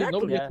 Nobody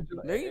Exactly. gets Yeah. a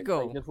job. There you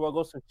go. Like, this world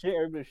goes to shit.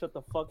 Everybody shut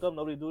the fuck up.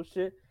 Nobody do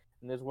shit,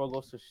 and this world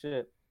goes to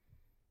shit.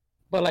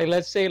 But like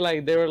let's say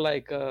like they were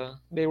like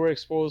they were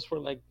exposed for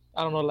like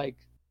I don't know like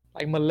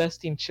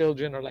molesting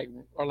children or like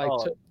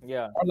Oh,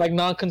 yeah. or like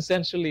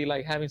non-consensually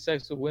like having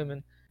sex with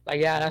women.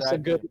 Like yeah, that's a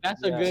good Yeah.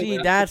 See,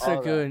 Yeah. that's a all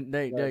that. good.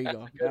 There you that's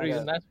go. a good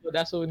reason.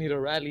 That's what we need to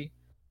rally.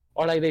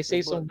 Or like they say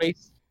But- some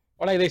race,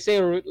 or like they say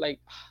like,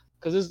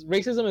 because this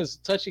racism is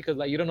touchy because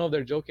like you don't know if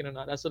they're joking or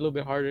not. That's a little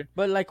bit harder.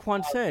 But like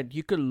Juan said,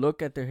 you could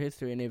look at their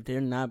history, and if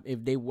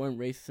they weren't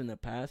racist in the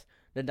past,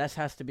 then that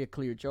has to be a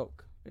clear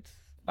joke. It's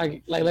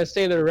Like let's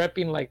say they're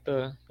repping like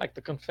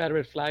the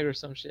Confederate flag or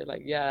some shit.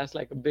 Like yeah, that's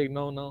like a big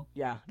no.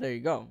 yeah. There you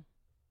go.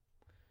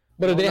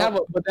 But if No, they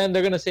no. but then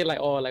they're gonna say like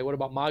oh like what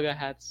about MAGA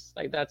hats?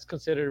 Like that's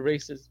considered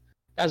racist.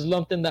 That's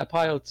lumped in that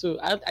pile too.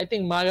 I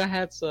think MAGA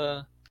hats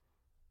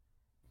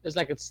it's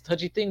like it's a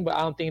touchy thing, but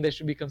I don't think they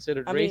should be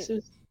considered I mean,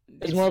 racist.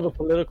 It's more of a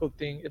political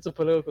thing. It's a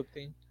political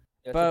thing.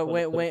 It's a But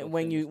political when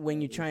thing, you it's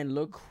when you not try and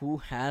look who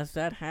has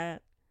that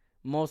hat,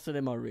 most of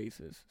them are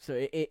racist. So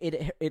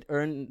it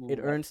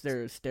earns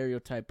their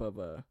stereotype of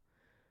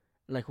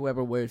like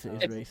whoever wears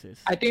it is racist.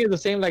 I think it's the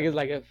same like it's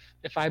like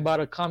if I bought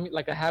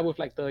like a hat with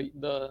like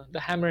the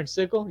hammer and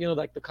sickle, you know,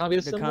 like the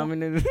communist The symbol.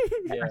 communist.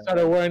 Yeah. I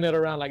started wearing it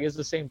around like it's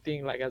the same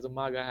thing like as a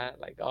MAGA hat.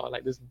 Like oh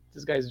like this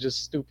guy's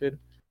just stupid.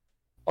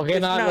 Okay,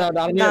 no.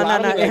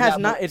 It has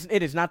not.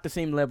 It is not the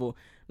same level.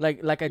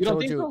 Like I You don't told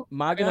think you, so?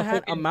 MAGA a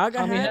hat. A fucking MAGA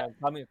commie hat.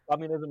 Yeah,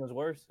 communism is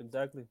worse.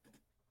 Exactly.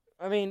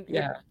 I mean,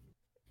 Yeah,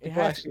 it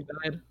people has. actually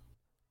died.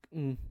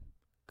 Mm,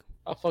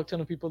 A fuck ton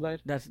of people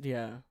died. that's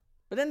yeah.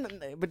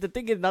 But the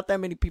thing is, not that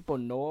many people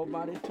know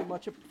about it too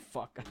much.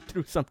 Fuck, I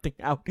threw something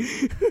out.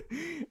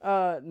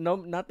 No,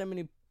 not that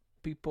many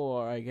people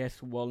are, I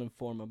guess, well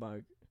informed about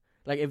it.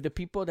 Like, if the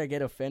people that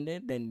get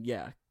offended, then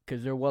yeah,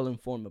 because they're well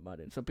informed about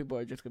it. Some people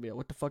are just gonna be like,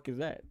 "What the fuck is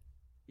that?"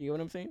 You know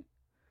what I'm saying?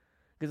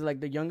 Because like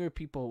the younger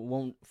people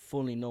won't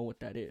fully know what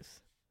that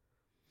is.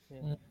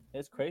 Yeah.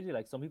 It's crazy.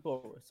 Like some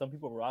people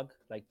rock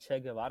like Che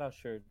Guevara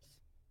shirts.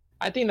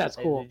 I think that's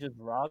cool. They just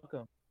rock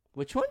them.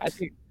 Which ones? I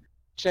think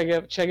Che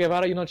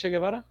Guevara. You know Che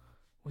Guevara?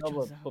 Which No,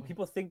 one's but, that but one?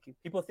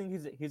 people think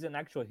he's an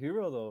actual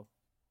hero though.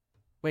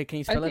 Wait, can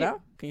you spell it think-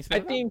 out? Can you spell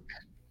I it think.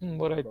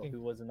 What I Bro, think. he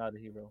was not a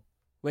hero. out?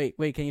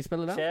 Wait, can you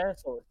spell it out? Che,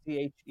 so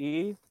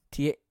CHE,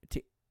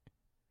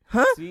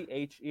 Huh?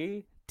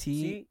 CHE,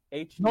 T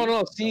CHE.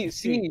 No.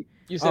 C.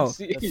 You said Oh,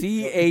 C.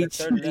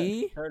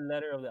 CHE Third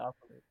letter of the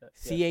alphabet.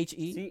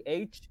 CHE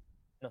CH.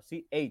 No,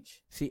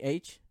 CH.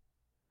 CH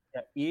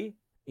Yeah, E.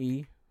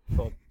 E.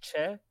 So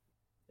Che,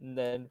 and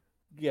then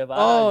Guevara.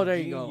 Oh, there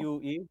you go.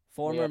 G-U-E.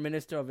 Former Yeah.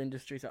 Minister of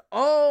Industries.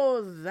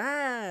 Oh,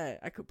 that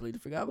I completely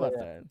forgot about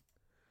Yeah. that.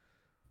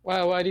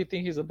 Why do you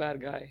think he's a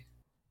bad guy,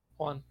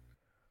 Juan?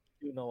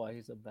 You know why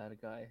he's a bad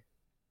guy.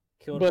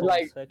 Killed But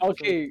like, homosexuals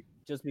okay,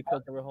 just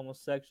because they were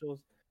homosexuals,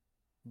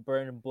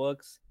 burned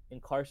books,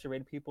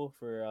 incarcerated people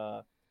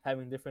for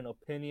having different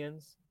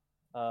opinions,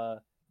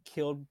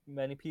 killed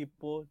many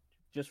people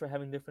just for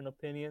having different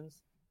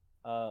opinions,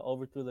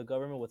 overthrew the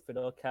government with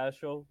Fidel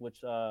Castro,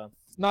 which no,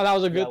 that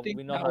was a good yeah, thing.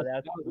 we know how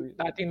that.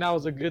 I think that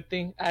was a good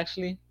thing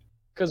actually,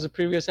 because the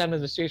previous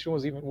administration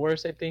was even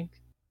worse. I think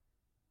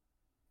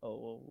Oh,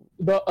 well,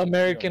 the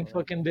American know.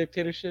 fucking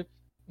dictatorship.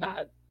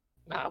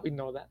 Nah, we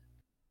know that.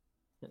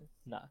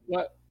 nah.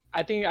 What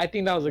I think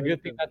that was a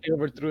good thing that they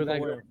overthrew People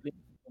that. were in fleeing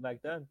Cuba back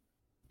then.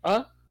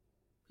 Huh?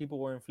 People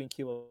were in fleeing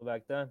Cuba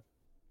back then.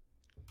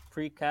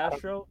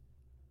 Pre-Castro,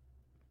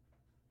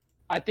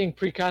 I think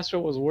pre-Castro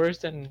was worse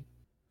than.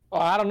 Oh,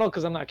 I don't know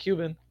because I'm not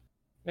Cuban.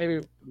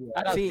 Maybe.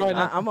 That's See, probably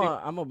not I'm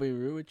something- gonna be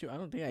real with you. I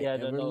don't think I Yeah,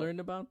 no, ever no. learned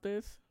about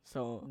this.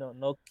 So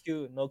no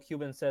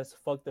Cuban says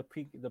fuck the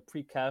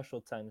pre-Castro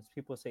times.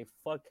 People say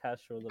fuck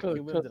Castro. The 'Cause-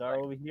 Cubans 'cause, that are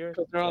over here,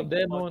 Because they're all like,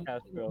 dead. fuck No one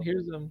Castro.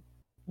 hears them.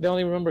 They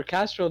only remember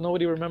Castro.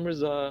 Nobody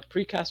remembers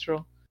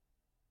pre-Castro.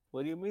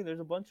 What do you mean? There's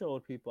a bunch of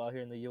old people out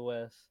here in the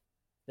U.S.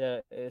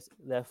 that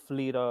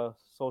fleed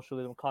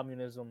socialism,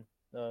 communism,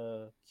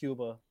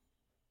 Cuba.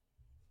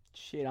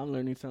 shit, I'm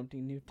learning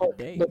something new But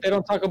today. they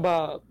don't talk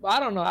about. I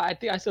don't know. I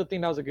still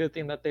think that was a good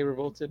thing that they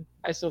revolted.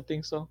 I still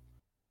think so.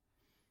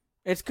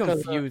 It's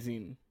 'cause,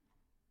 confusing.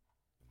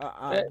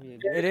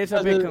 It is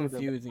a bit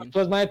confusing.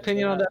 Plus, my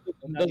opinion on that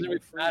They're not doesn't even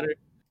really free. matter.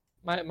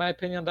 My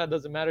opinion on that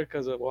doesn't matter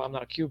because well, I'm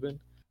not Cuban.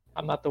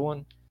 I'm not the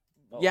one.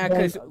 Yeah,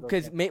 Don't-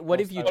 because what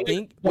if you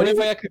think? The What only if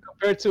way you, I could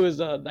compare it to is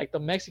like the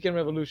Mexican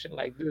Revolution.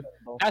 Like, dude,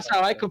 that's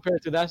how I compare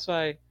it to. That's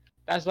why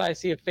I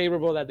see it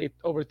favorable that they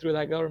overthrew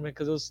that government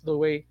because it was the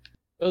way.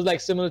 It was like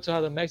similar to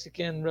how the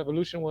Mexican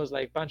Revolution was,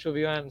 like Pancho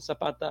Villa and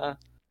Zapata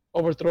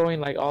overthrowing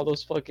like all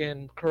those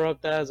fucking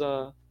corrupt as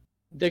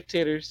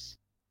dictators.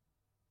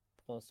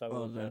 Don't start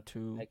oh with that that.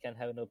 too. I can't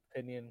have an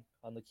opinion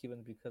on the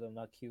Cubans because I'm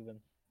not Cuban.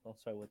 Don't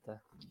start with that.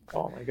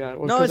 Oh my god.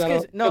 Well, No, it's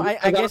because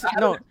I guess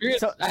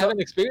no. I haven't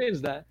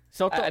experienced that.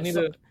 Soto, I need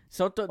to.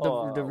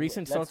 Soto, the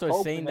reason Let's Soto is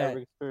hope we saying never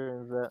that,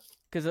 experience that.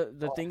 because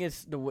the thing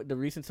is, the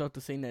reason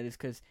Soto's saying that is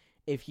because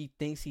if he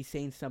thinks he's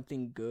saying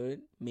something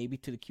good, maybe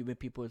to the Cuban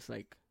people it's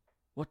like,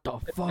 what the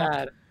fuck?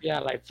 Bad. Yeah,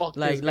 like fuck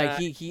this Like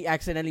guy. he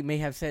accidentally may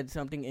have said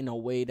something in a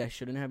way that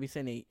shouldn't have been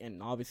said,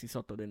 and obviously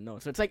Soto didn't know.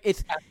 So it's like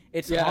it's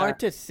Yeah. hard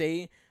to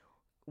say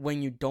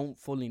when you don't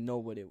fully know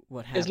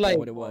what happened, like-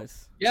 what it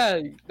was.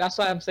 Yeah, that's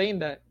why I'm saying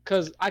that.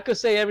 Cause I could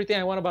say everything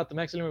I want about the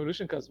Mexican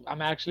Revolution, cause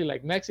I'm actually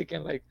like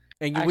Mexican, like,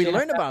 And I we can-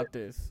 learned about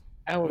this.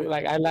 and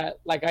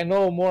like I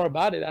know more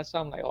about it. That's why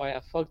I'm like, oh yeah,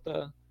 fuck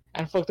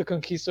the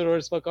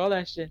conquistadors, fuck all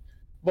that shit.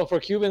 But for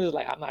Cubans, it's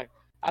like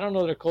I don't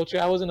know their culture.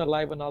 I wasn't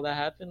alive when all that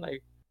happened.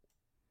 Like,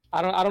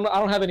 I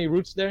don't have any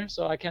roots there,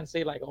 so I can't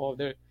say like, oh,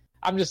 they're.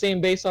 I'm just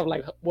saying based off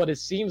like what it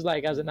seems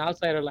like as an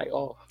outsider, like,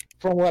 oh,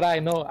 from what I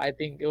know, I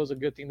think it was a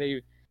good thing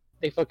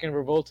they fucking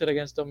revolted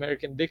against the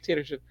American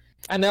dictatorship.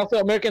 And also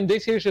American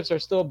dictatorships are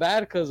still bad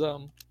because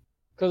of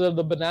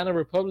the banana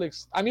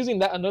republics. I'm using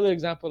that another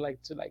example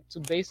to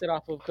base it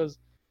off of, because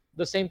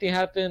the same thing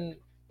happened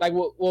like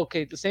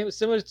okay,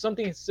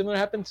 something similar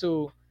happened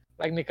to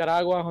like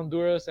Nicaragua,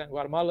 Honduras, and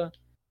Guatemala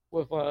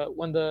with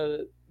when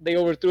they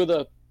overthrew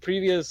the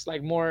previous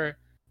like more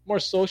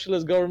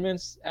socialist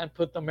governments and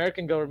put the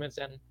American governments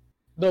and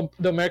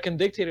the American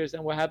dictators.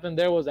 And what happened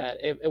there was that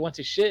it went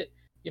to shit.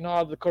 You know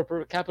how the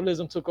corporate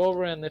capitalism took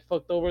over and they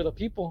fucked over the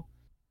people.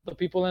 The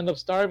people end up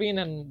starving,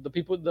 and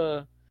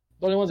the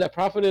only ones that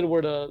profited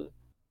were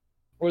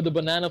the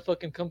banana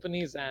fucking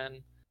companies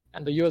and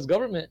the U.S.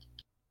 government.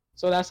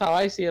 So that's how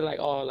I see it. Like,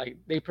 oh, like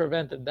they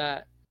prevented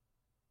that.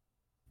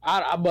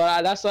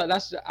 But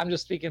that's I'm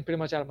just speaking pretty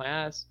much out of my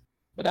ass.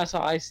 But that's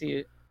how I see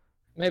it.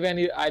 Maybe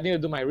I need to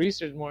do my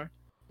research more.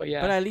 But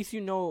yeah, But at least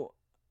you know.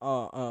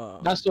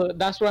 that's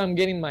where I'm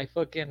getting my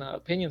fucking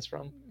opinions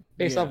from,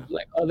 based Yeah. off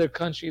like other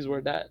countries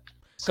where that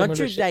similar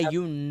Countries shit that happened.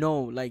 you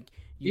know, like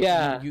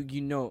Yeah.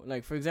 you know,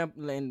 like for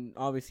example, and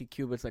obviously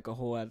Cuba's like a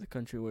whole other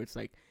country where it's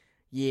like,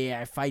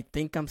 yeah, if I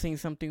think I'm saying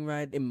something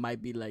right, it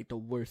might be like the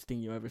worst thing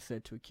you ever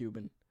said to a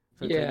Cuban.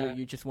 So it's like, Yeah.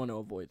 you just want to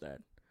avoid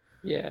that.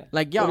 Yeah.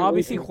 Like, yeah, What do-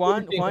 obviously what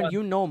do you think, Juan, Juan?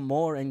 you know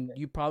more, and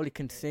you probably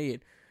can say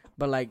it,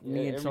 but like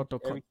me and every, Soto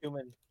every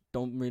Cuban,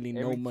 don't really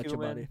know every much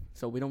about Cuban- it,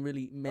 so we don't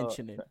really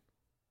mention it.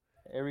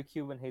 every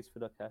Cuban hates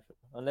Fidel Castro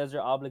unless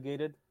they're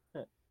obligated,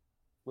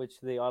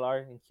 which they all are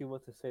in Cuba,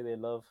 to say they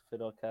love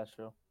Fidel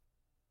Castro.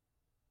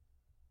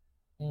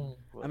 Mm.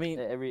 But I mean-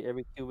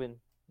 every Cuban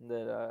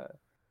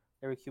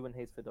every Cuban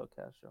hates Fidel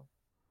Castro.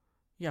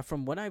 Yeah,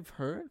 from what I've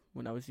heard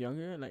when I was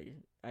younger, like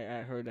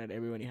I heard that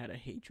everybody had a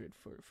hatred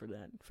for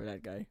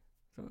that guy.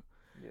 So,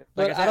 Yeah. like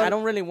But I said, I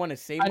don't really want to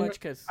say I know- much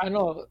because I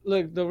know.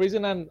 Look, the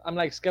reason I'm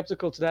like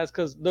skeptical to that is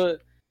because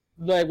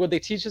like what they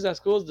teach us at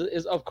schools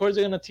is, of course,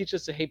 they're gonna teach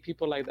us to hate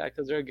people like that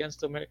because they're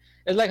against America.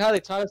 It's like how they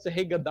taught us to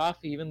hate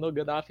Gaddafi, even though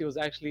Gaddafi was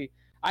actually,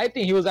 I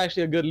think he was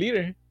actually a good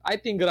leader. I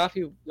think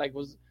Gaddafi like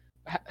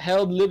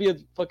held Libya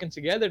fucking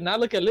together. Now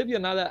look at Libya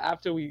now that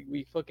after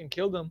we fucking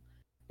killed them,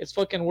 it's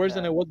fucking worse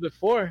than Yeah. it was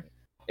before.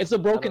 It's a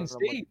broken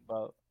state.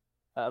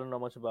 I don't know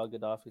much about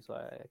Gaddafi, so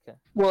I can't.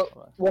 Well,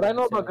 what I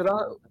know say about much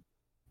Gaddafi, it.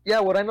 yeah,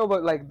 what I know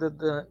about like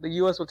the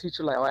U.S. will teach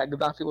you like, oh,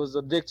 Gaddafi was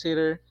a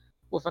dictator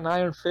with an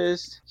iron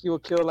fist. He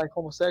would kill like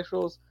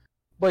homosexuals,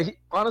 but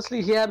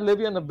honestly, he had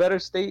Libya in a better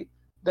state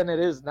than it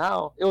is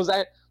now.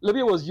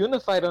 Libya was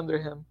unified under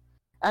him,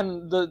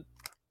 and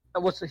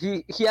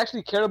he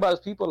actually cared about his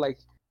people. Like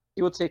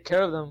he would take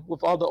care of them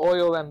with all the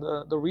oil and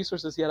the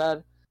resources he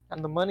had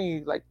and the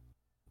money. Like,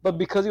 but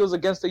because he was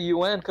against the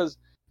UN, because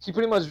he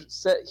pretty much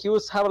said he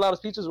was have a lot of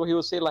speeches where he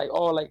would say like,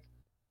 oh, like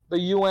the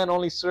UN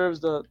only serves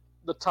the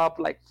top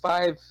like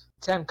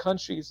 5-10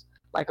 countries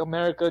like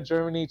America,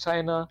 Germany,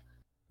 China,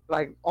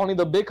 like only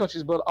the big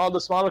countries, but all the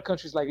smaller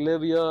countries like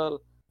Libya,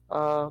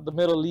 the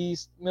Middle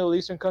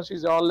Eastern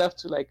countries, they're all left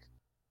to like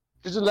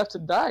they're just left to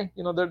die.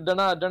 You know, they're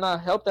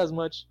not helped as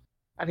much.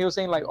 And he was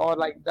saying like, oh,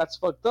 like that's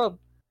fucked up.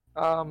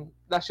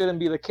 That shouldn't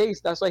be the case.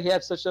 That's why he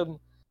had such a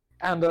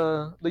and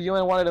the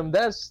UN wanted him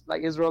dead.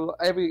 Like Israel,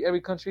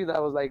 every country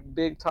that was like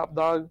big top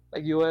dog,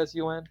 like US,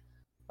 UN,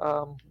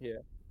 Yeah.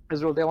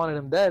 Israel, they wanted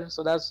him dead.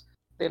 So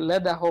they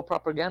led that whole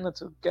propaganda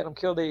to get him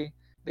killed.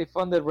 They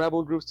funded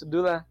rebel groups to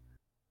do that.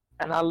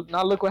 And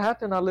now look what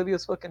happened. Now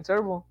Libya's fucking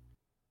terrible.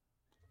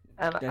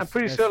 And I'm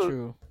pretty that's sure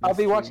true. I'll That's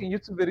be true. watching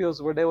YouTube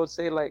videos where they would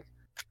say like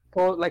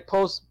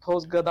post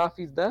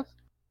Gaddafi's death,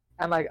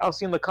 and like I'll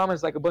see in the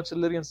comments like a bunch of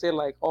Libyans say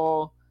like,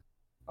 oh,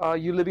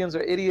 you Libyans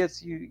are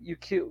idiots. You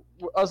kill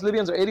us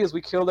Libyans are idiots.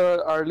 We killed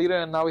our leader,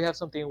 and now we have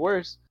something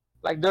worse.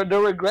 Like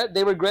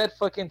they regret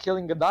fucking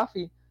killing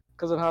Gaddafi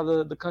because of how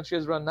the country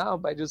is run now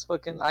by just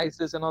fucking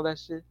ISIS and all that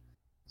shit.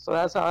 So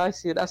that's how I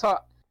see it. That's how,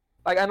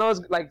 like, I know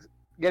it's like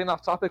getting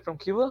off topic from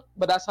Cuba,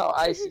 but that's how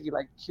I see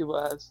like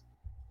Cuba as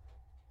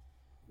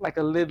like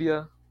a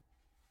Libya.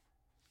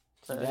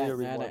 I need to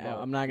read more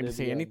about I'm not gonna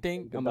say Libya anything.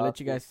 and I'm gonna let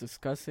you Gaddafi. guys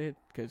discuss it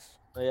because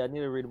Oh, yeah, I need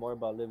to read more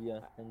about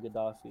Libya and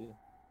Gaddafi.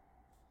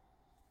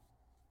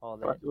 All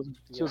that. But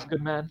he was a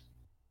good man.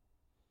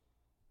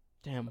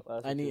 damn,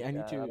 Well, I need I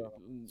to don't know.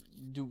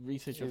 do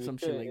research of If some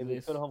he shit like if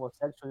this. he killed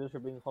homosexual just for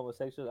being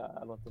homosexual,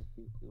 I don't think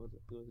he was a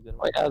good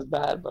Oh man. yeah, it's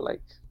bad, but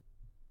like,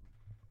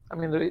 I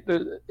mean,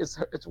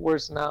 it's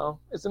worse now.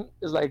 It's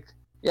like,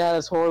 yeah,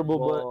 it's horrible,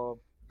 but Well,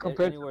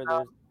 compared to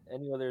now,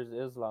 anywhere there's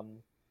Islam,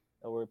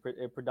 where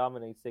it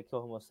predominates, they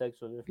kill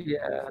homosexuals just for being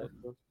yeah,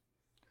 homosexuals.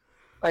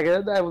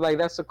 like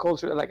that's the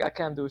culture. Like I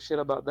can't do shit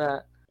about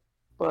that.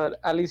 But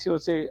at least you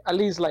would say, at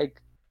least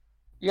like,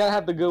 you gotta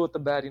have the good with the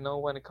bad,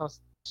 when it comes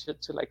to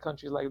shit to like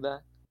countries like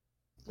that.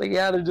 Like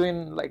yeah, they're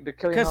killing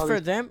Because all for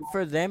these them, people.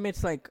 for them,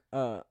 it's like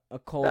a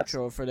culture.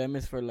 Or for them,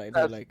 it's for like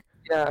they're That's like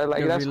yeah, like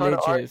they're that's hard to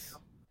argue. religious.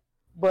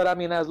 But I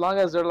mean, as long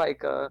as they're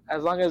like,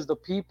 as long as the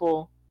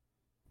people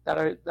that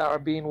are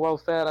being well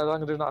fed, as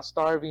long as they're not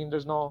starving,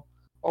 there's no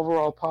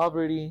overall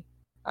poverty.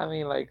 I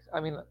mean,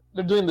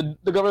 they're doing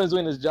the government's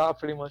doing this job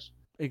pretty much.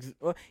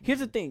 Well, here's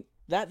the thing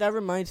that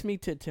reminds me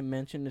to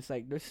mention. It's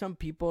like there's some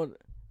people,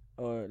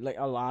 or like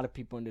a lot of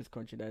people in this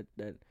country that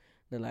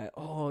they're like,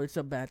 oh, it's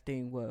a bad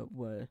thing.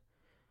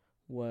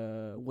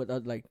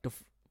 Like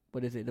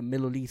what is it? The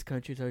Middle East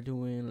countries are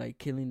doing, like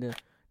killing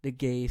the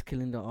gays,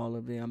 killing the all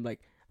of them. I'm like,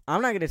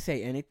 I'm not gonna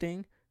say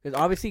anything because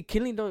obviously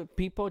killing the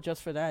people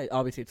just for that,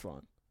 obviously it's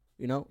wrong.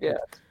 Yeah,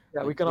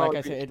 yeah, we can all like I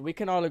agree. said, we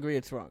can all agree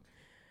it's wrong.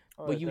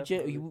 Oh, But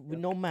definitely, yeah.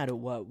 no matter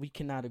what, we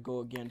cannot go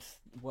against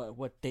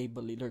what they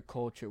believe, their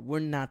culture. We're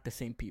not the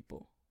same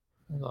people.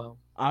 No.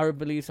 Our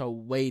beliefs are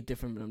way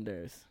different from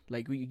theirs.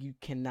 Like you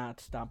cannot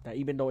stop that,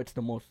 even though it's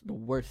the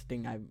worst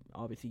thing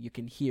obviously you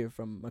can hear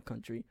from a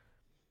country.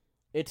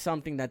 It's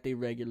something that they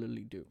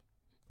regularly do.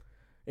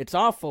 It's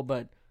awful,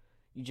 but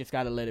you just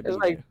gotta let it It's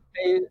be. like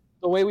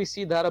the way we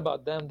see that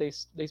about them, they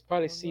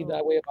probably see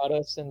that way about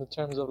us in the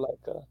terms of like.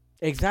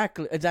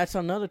 Exactly. That's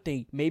another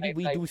thing. Maybe Like-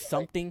 we like- do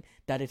something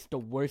that is the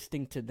worst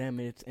thing to them,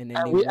 and then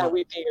And we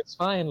think it's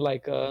fine.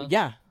 Like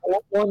yeah.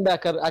 one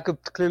that I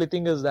could clearly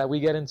think is that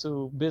we get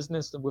into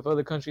business with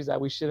other countries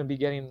that we shouldn't be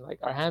getting like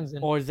our hands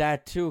in. Or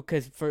that too,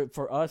 because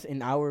for us,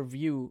 in our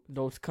view,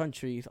 those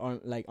countries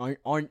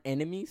aren't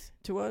enemies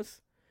to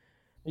us.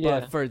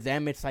 Yeah, But for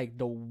them, it's like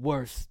the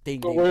worst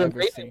thing but they've we're ever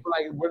invading. seen.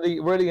 Like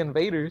we're the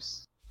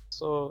invaders,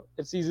 so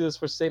it's easiest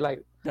for say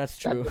like That's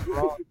that true. is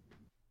wrong.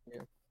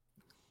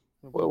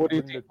 What do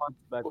you Bring the think, Juan?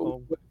 troops back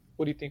home.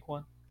 What do you think,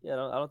 Juan? Yeah,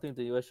 I don't think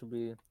the U.S. should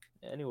be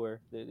anywhere.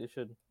 They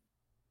should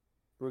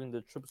bring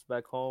the troops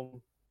back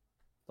home.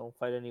 Don't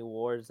fight any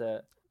wars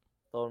that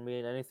don't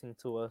mean anything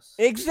to us.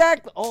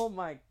 Exactly. Oh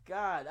my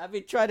God, I've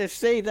been trying to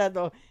say that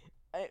though.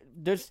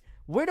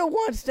 We're the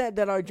ones that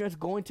are just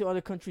going to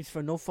other countries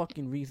for no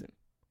fucking reason.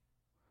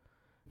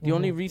 The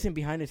only reason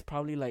behind it is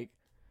probably like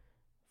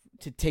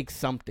to take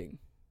something.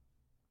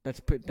 That's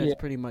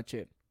pretty much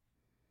it.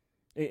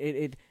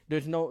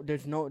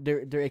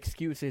 Their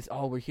excuse is,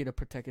 oh, we're here to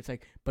protect. It's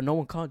like, but no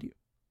one called you.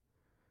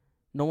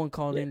 No one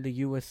called in the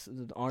U.S.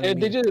 the army.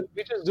 We just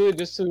do it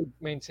just to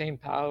maintain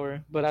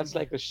power, but that's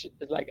like it's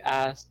like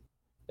ass.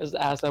 It's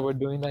ass that we're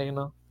doing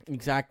that,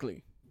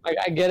 Exactly. Like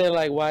I get it,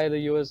 like why the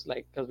U.S.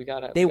 like because They we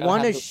gotta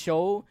want to have the-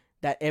 show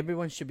that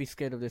everyone should be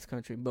scared of this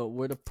country, but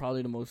we're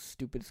probably the most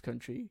stupidest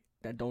country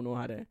that don't know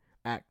how to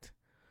act.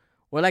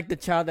 We're like the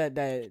child that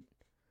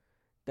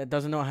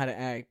doesn't know how to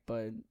act,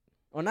 or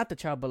not the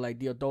child, but like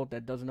the adult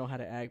that doesn't know how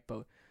to act,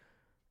 but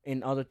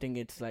in other thing,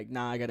 it's like,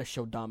 nah, I gotta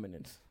show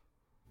dominance.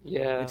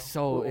 Yeah, It's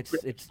so we're it's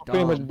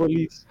pretty much dumb.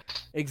 bullies.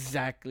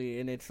 Exactly,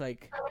 and it's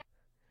like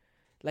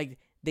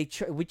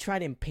we try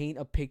to paint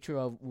a picture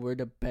of we're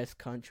the best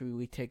country.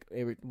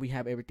 We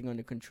have everything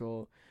under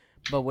control,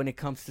 but when it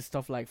comes to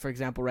stuff like, for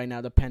example, right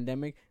now the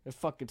pandemic, they're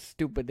fucking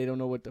stupid. They don't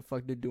know what the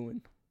fuck they're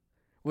doing.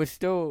 We're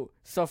still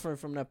suffering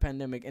from that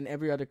pandemic, and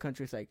every other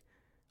country's like,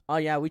 oh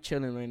yeah, we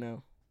chilling right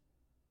now.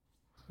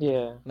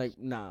 Yeah. Like,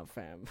 nah,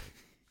 fam.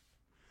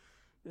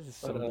 This is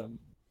so But, dumb.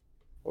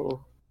 What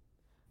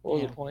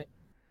was Yeah. the point?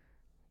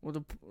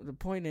 Well, the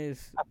point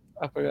is,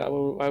 I forgot. Why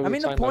we I were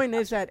mean, the talking point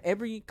is that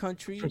every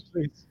country about-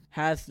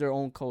 has their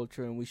own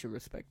culture, and we should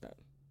respect that,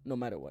 no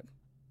matter what.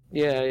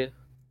 Yeah.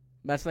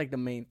 That's like the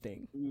main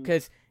thing,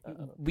 because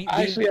we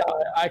Actually,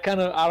 I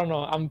kind of I don't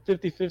know. I'm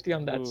 50-50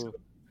 on that too.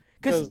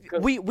 because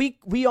 'cause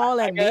we all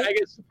I admit,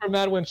 get super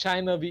mad when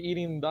China be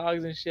eating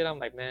dogs and shit. I'm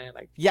like, man,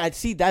 like yeah,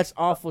 see, that's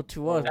awful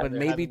to us, Yeah, but they're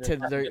maybe having to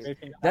their their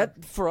vaccination that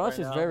camp for us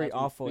right is now very as we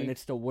awful, and speak.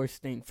 it's the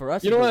worst thing for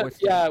us. you it's know the what? worst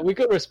thing. Yeah, we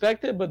could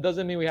respect it, but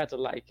doesn't mean we have to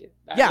like it.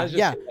 Yeah, Let's just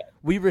yeah. say that.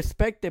 We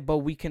respect it, but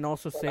we can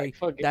also But, say like,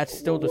 fuck it. that's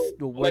still the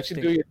We'll let worst you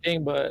thing. do your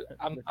thing, but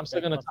I'm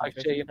still gonna talk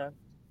shit.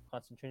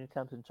 Concentration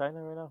camps in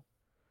China right now.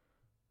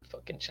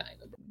 Fucking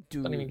China.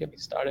 Dude. Don't even get me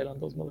started on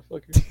those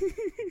motherfuckers.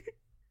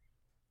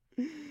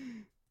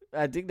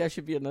 I think that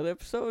should be another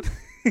episode.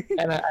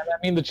 and I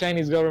mean the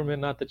Chinese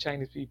government, not the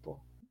Chinese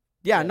people.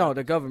 Yeah, no,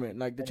 the government,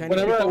 like the Chinese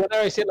Whenever people.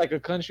 I say like a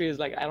country, is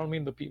like I don't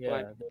mean the people.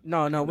 Yeah,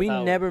 No, we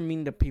power. never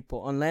mean the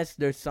people unless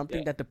there's something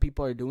Yeah. that the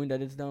people are doing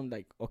that is dumb.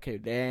 Like, okay,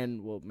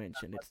 then we'll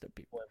mention it's the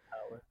people, in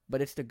power.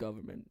 but it's the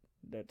government.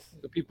 That's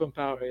The people in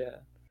power, yeah,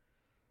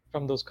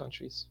 from those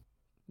countries.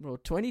 bro.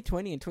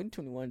 2020 and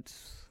 2021.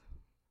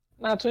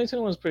 Nah,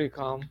 2021 was pretty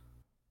calm.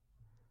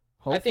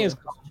 Hopefully. I think it's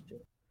calm.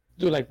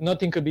 Dude, like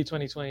nothing could be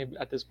 2020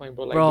 at this point,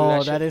 bro. Like, bro,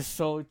 dude, that is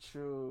so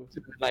true.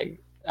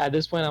 like at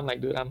this point, I'm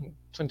like, dude,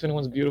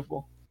 2021 is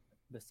beautiful.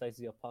 Besides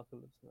the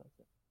apocalypse.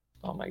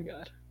 Oh my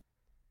god.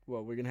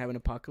 Well, we're gonna have an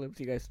apocalypse.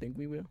 You guys think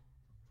we will?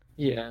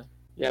 Yeah,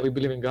 we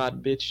believe in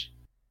God, bitch.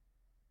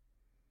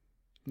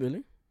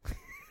 Really?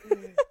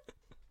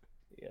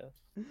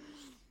 Yeah.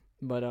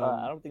 But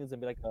I don't think it's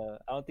gonna be like a.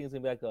 I don't think it's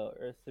gonna be like a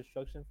Earth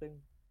destruction thing.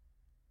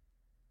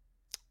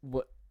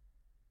 what?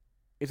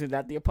 Isn't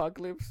that the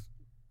apocalypse?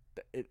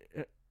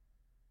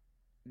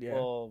 Yeah.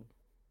 Well,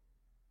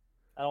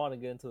 I don't want to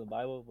get into the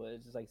Bible, but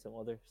it's just like some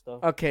other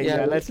stuff. Okay.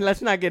 Yeah. Yeah.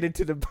 Let's not get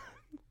into the. I'm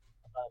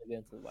not gonna get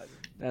into the Bible.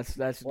 That's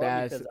One,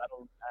 that's. because I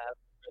haven't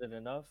read it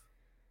enough,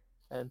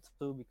 and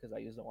two, because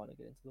I just don't want to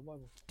get into the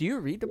Bible. Do you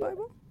read the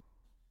Bible?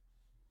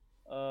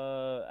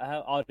 I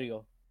have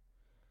audio.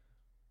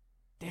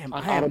 Damn,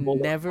 On I have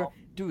Audible.com. never,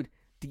 dude.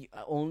 The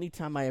only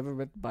time I ever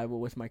read the Bible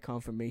was my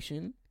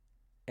confirmation,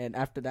 and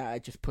after that, I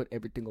just put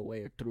everything away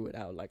or threw it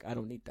out. Like I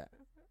don't need that,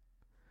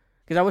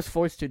 because I was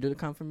forced to do the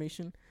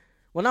confirmation.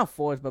 Well, not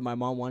forced, but my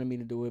mom wanted me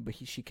to do it, but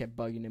she kept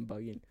bugging,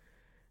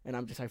 and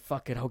I'm just like,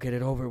 fuck it, I'll get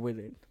it over with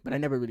it. But I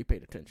never really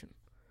paid attention.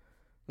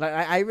 Like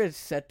I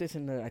said this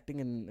in I think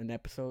in an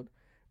episode.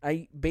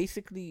 I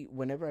basically,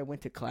 whenever I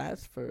went to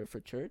class for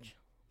church,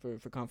 for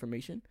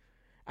confirmation,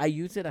 I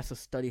used it as a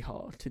study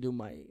hall to do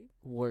my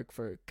work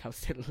for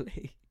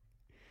Caustelay.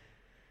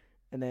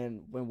 And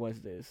then when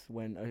was this?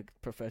 When a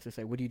professor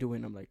said, "What are you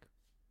doing?" I'm like,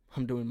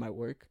 "I'm doing my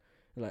work."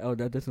 They're like, "Oh,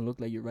 that doesn't look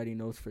like you're writing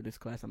notes for this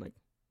class." I'm like,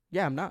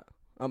 "Yeah, I'm not.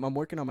 I'm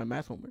working on my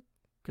math homework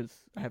because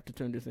I have to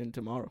turn this in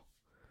tomorrow."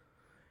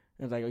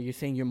 And it's like, "Are you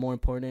saying you're more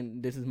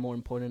important? This is more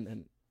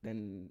important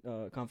than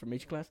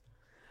confirmation class?"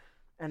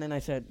 And then I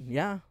said,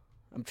 "Yeah,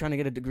 I'm trying to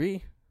get a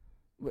degree.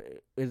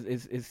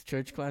 Is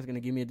church class gonna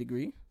give me a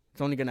degree?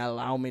 It's only gonna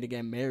allow me to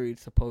get married,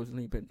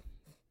 supposedly, but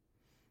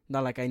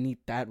not like I need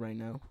that right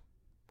now."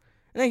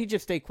 And then he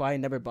just stayed quiet,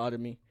 never bothered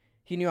me.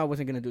 He knew I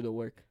wasn't gonna do the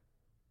work.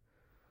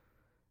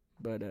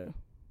 But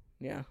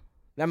yeah,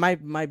 that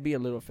might be a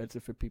little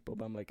offensive for people,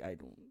 but I'm like,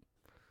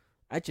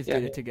 I just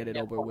did it to get it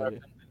over with.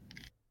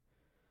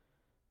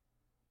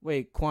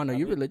 Wait, Quan, are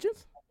you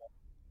religious?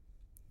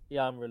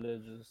 Yeah, I'm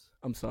religious.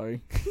 I'm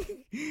sorry,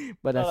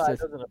 but No,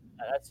 that's just.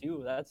 that's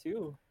you. That's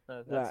you.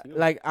 That's you.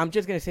 Like I'm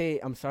just gonna say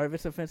I'm sorry if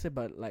it's offensive,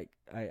 but like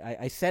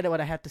I said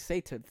what I had to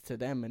say to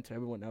them and to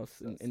everyone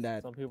else in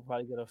that. Some people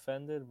probably get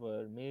offended,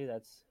 but me,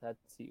 that's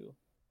you.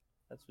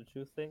 That's what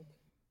you think.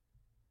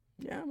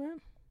 Yeah,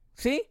 man.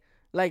 See,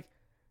 like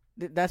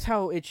that's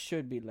how it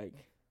should be. Like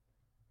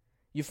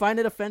you find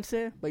it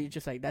offensive, but you're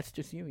just like that's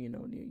just you. You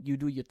know, you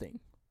do your thing.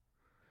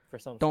 For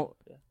some Don't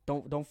people,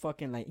 yeah. don't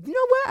fucking like. You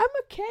know what? I'm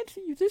gonna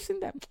cancel you. This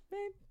and that,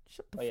 man.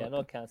 Shut the Oh yeah, fuck no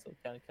up. cancel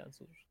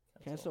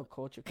Cancel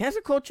culture.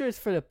 Cancel culture is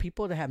for the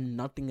people that have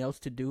nothing else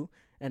to do,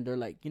 and they're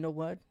like, you know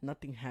what?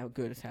 Nothing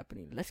good is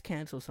happening. Let's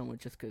cancel someone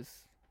just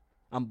because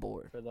I'm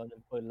bored. For the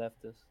unemployed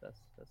leftists,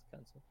 that's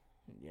cancel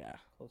Yeah.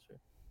 culture.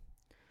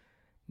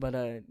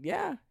 But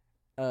yeah.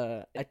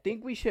 I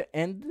think we should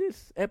end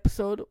this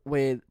episode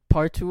with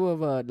part 2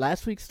 of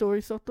last week's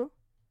story, Soto.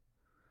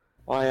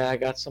 Oh yeah, I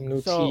got some new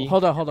So tea.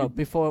 hold on.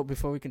 Before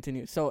we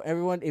continue. So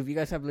everyone, if you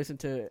guys have listened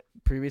to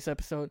previous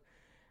episode,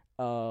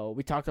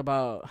 we talked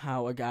about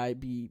how a guy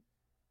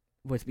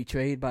was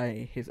betrayed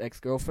by his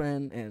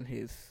ex-girlfriend and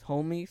his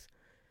homies.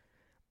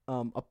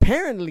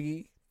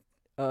 Apparently,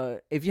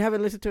 if you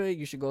haven't listened to it,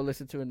 you should go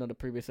listen to it on the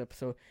previous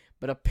episode.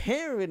 But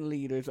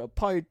apparently, there's a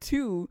part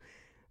 2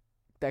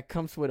 that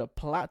comes with a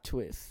plot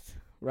twist,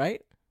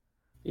 right?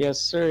 Yes,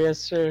 sir.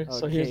 So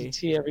here's Okay. the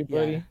tea,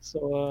 everybody. Yeah.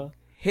 So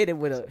Hit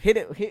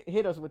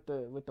us with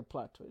the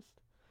plot twist.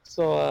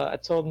 So I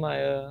told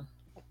I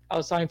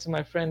was talking to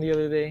my friend the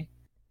other day,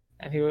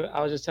 and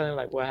I was just telling him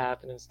like what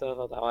happened and stuff.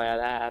 I was like, oh yeah,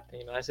 that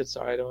happened. You know, I said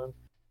sorry to him,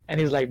 and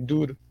he's like,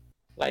 dude,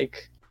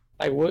 like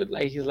what?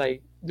 Like he's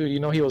like, dude, you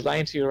know he was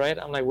lying to you, right?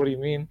 I'm like, what do you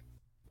mean?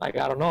 Like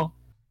I don't know.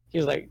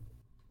 He's like,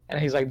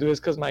 dude, it's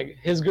because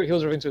he was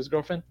referring to his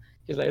girlfriend.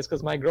 He's like, it's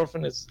because my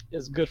girlfriend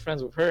is good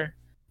friends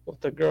with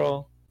the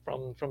girl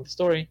from the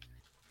story,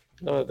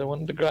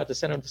 the girl at the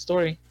center of the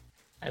story.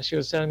 And she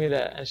was telling me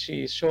that, and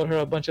she showed her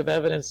a bunch of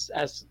evidence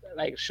as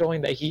like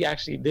showing that he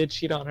actually did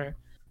cheat on her,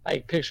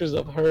 like pictures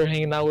of her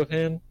hanging out with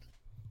him,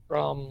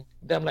 from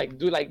them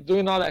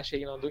doing all that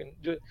shit, you know,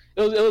 it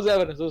was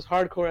evidence, it was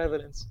hardcore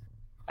evidence,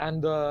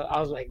 and I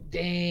was like,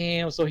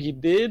 damn, so he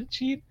did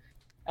cheat,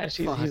 and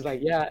he's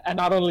like, yeah, and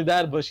not only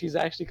that, but she's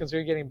actually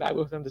considering getting back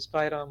with him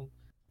despite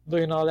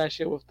doing all that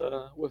shit with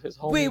his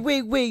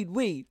homie.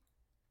 Wait.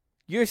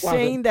 You're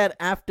saying that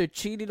after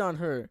cheating on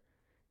her,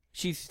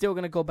 she's still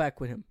gonna go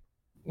back with him?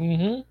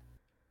 Mm-hmm.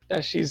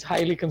 That she's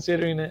highly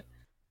considering it.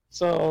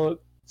 So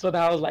that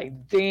I was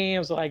like,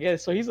 damn. So I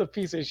guess he's a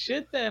piece of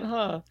shit then,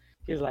 huh?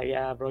 He's like,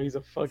 yeah, bro, he's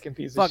a fucking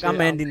piece of shit.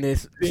 I'm ending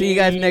this. See you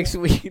guys next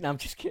week. No, I'm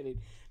just kidding.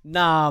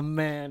 Nah,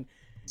 man.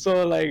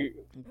 So like,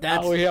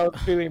 that's we are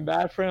feeling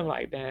bad for him.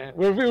 Like, damn,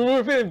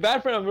 we're feeling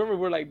bad for him. Remember,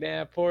 we're like,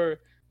 damn,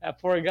 that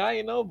poor guy,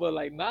 you know. But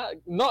like,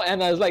 no.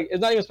 And I was like,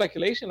 it's not even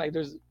speculation. Like,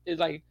 it's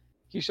like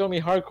he showed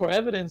me hardcore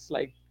evidence,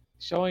 like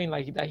showing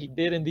like that he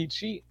did indeed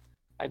cheat.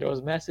 Like there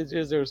was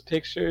messages, there was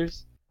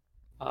pictures,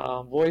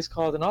 voice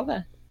calls, and all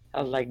that.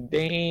 I was like,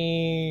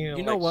 damn.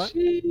 You know like, what?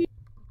 Shit.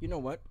 You know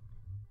what?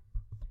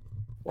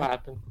 What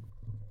happened?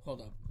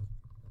 Hold up.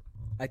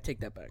 I take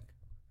that back.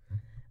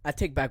 I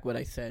take back what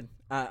I said.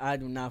 I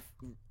do not.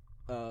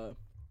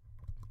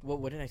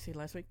 What did I say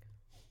last week?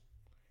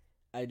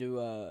 I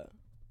do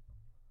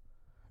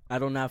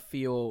not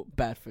feel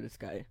bad for this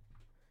guy.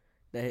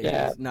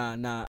 Yeah.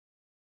 Nah.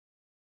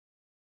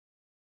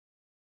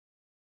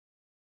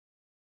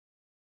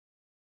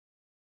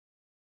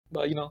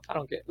 But you know, I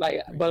don't get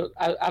like. But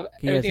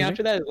everything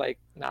after that is like,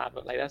 nah.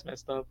 But like, that's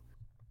messed up.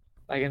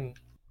 Like, and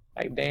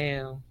like,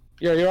 damn,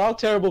 you're all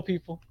terrible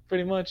people,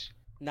 pretty much.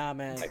 Nah,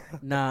 man.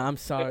 Like, nah, I'm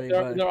sorry,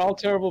 they're all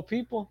terrible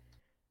people.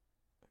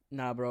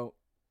 Nah, bro.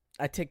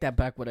 I take that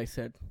back. What I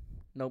said.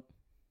 Nope.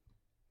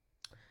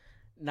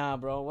 Nah,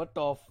 bro. What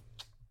the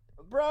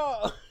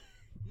bro?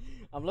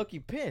 I'm low-key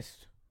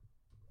pissed.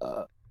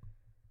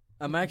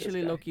 I'm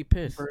actually low-key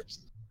pissed.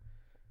 First.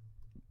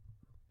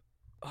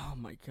 Oh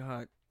my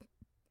god.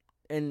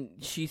 And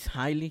she's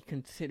highly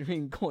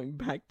considering going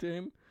back to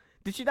him.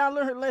 Did she not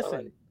learn her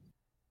lesson?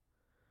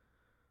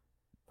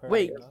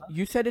 Wait,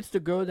 you said it's the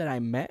girl that I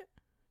met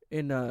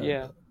in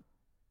Yeah.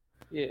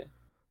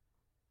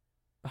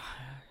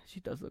 She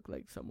does look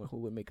like someone who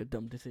would make a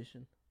dumb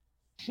decision.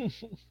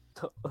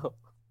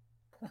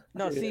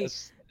 No, see,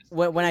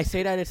 when I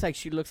say that, it's like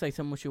she looks like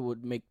someone who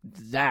would make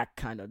that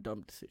kind of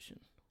dumb decision.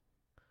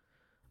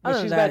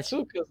 But she's bad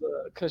too,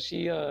 cause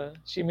she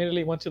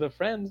immediately went to the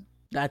friend.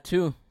 That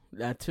too.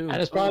 And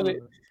it's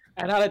probably,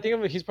 and now that I think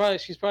of it, she's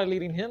probably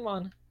leading him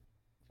on,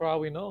 for all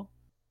we know.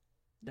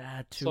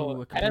 That too.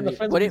 So, and the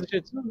friends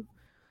shit too.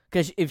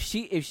 Because if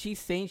she's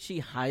saying she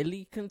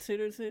highly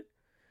considers it,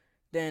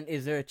 then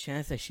is there a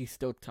chance that she's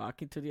still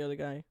talking to the other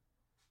guy?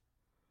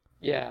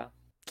 Yeah.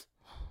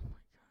 Oh my god.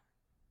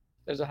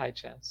 There's a high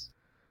chance.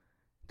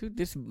 Dude,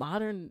 this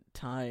modern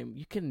time,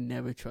 you can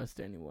never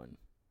trust anyone.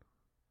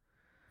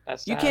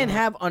 That's you can't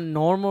have a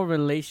normal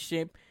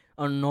relationship,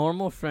 a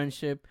normal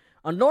friendship,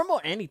 a normal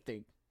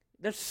anything.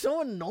 They're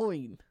so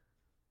annoying.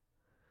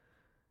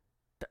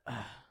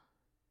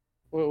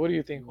 What do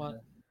you think,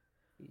 Juan?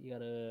 You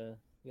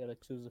gotta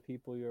choose the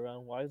people you're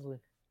around wisely.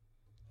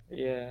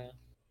 Yeah.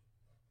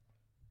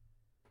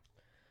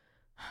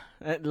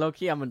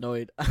 Low-key, I'm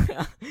annoyed.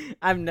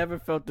 I've never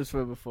felt this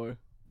way before.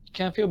 You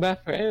can't feel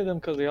bad for any of them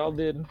because they all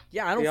did.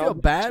 Yeah, I don't feel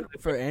bad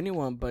for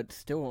anyone, but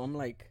still, I'm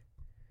like,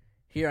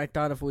 here I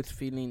thought if I was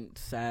feeling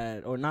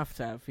sad, or not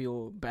sad,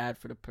 feel bad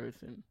for the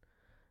person.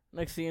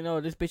 Like, so you know,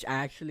 this bitch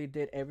actually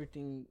did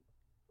everything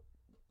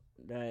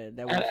that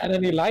was... And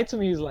then he lied to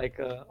me. He's like,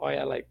 oh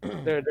yeah, like,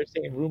 they're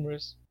saying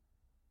rumors.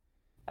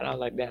 And I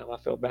was like, damn, I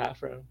feel bad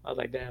for him. I was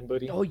like, damn,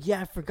 buddy. Oh,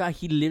 yeah, I forgot.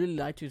 He literally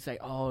lied to you. He's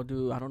like, oh,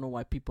 dude, I don't know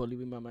why people are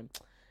leaving my mind.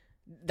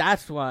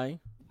 That's why.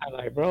 I'm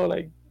like, bro,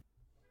 like,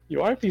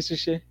 you are a piece of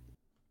shit.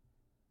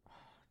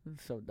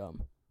 It's so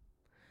dumb.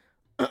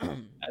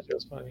 That's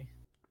just funny.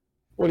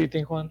 What do you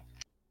think, Juan?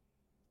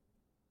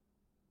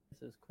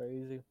 This is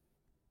crazy.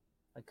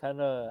 I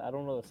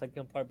don't know the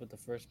second part, but the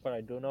first part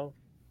I do know.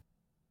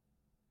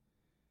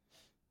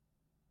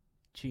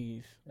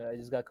 Jeez. Yeah, I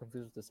just got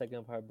confused with the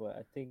second part, but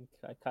I think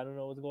I kind of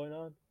know what's going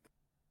on.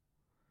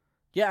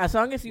 Yeah, as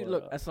long as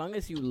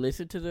you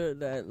listen to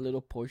that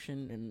little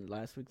portion in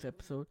last week's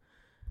episode,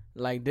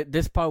 like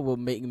this part will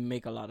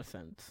make a lot of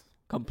sense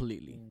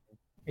completely.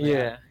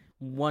 Yeah,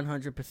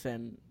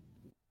 100%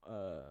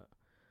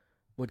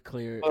 would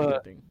clear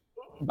everything.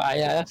 But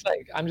yeah, that's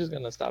like, I'm just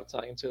gonna stop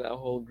talking to that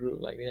whole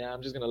group. Like, yeah,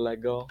 I'm just gonna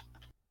let go.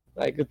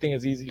 Like, good thing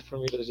it's easy for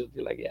me to just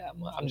be like, yeah,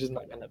 I'm just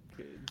not gonna.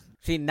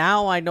 See,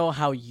 now I know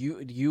how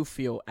you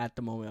feel at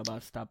the moment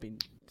about stop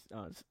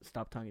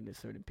talking to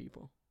certain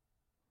people.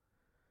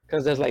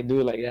 Cause that's like,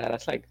 dude, like, yeah,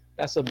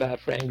 that's a bad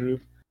friend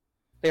group.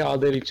 They all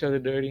did each other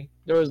dirty.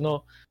 There was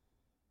no,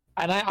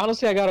 and I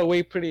honestly got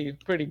away pretty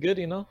good,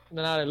 you know. And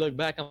then now I look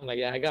back, I'm like,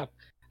 yeah,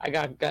 I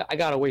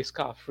got away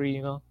scot free,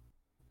 you know.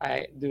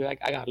 I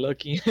got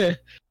lucky.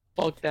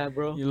 Fuck that,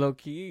 bro. You low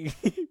key.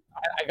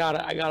 I got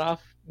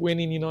off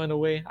winning, you know, in a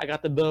way. I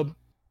got the dub.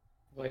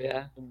 But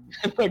yeah,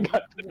 I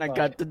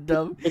got the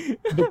dub.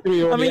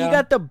 I mean, you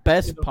got the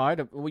best part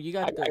of. Well, you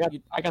got.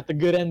 I got the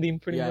good ending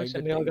pretty much,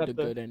 and they all got the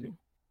good ending.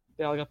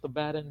 They all got the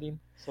bad ending.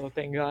 So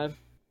thank God.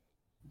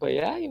 But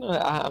yeah, you know,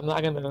 I'm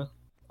not gonna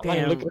look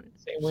at it the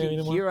same way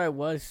anymore. Here I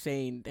was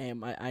saying,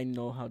 damn, I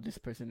know how this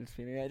person is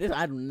feeling.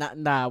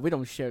 We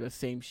don't share the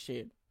same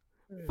shit.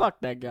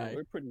 Fuck that guy.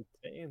 We're pretty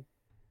tame.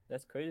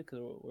 That's crazy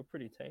because we're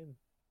pretty tame.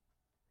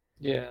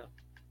 Yeah.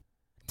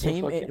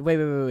 Tame. fucking-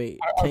 Wait.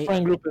 Our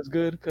friend group is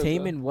good.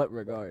 Tame in what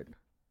regard?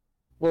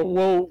 Well,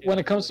 when Yeah,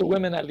 it comes to what-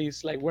 women, at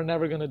least, like we're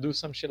never gonna do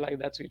some shit like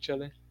that to each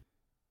other.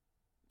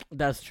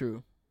 That's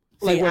true.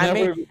 Like See,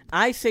 whenever,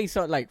 I say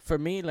so. Like for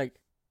me, like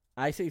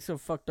I say some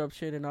fucked up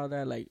shit and all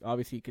that. Like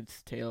obviously, you could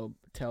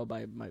tell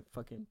by my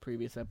fucking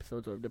previous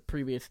episodes or the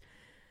previous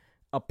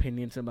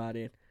opinions about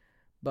it.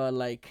 But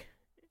like,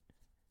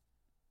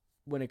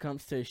 when it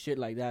comes to shit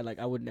like that, like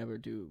I would never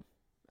do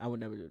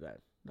that.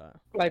 Nah.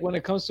 like when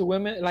it comes to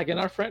women, like in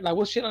our friend, like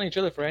we'll shit on each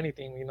other for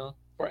anything,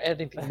 for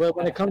anything. But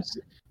when it comes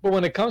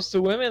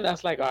to women,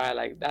 that's like, all right,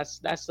 like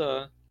that's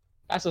a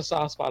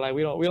soft spot. Like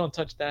we don't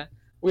touch that.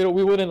 We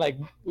wouldn't like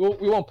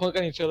we won't punk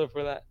on each other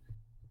for that.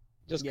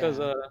 Just because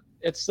Yeah.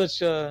 it's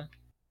such a,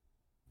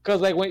 because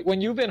like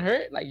when you've been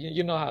hurt, like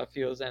you know how it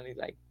feels, and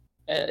like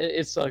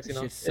it sucks, Shit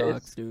It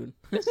sucks, dude.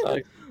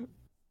 sucks.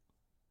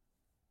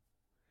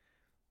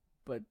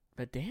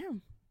 But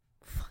damn,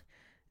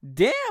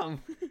 damn,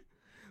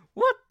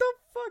 what the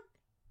fuck?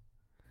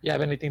 You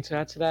have anything to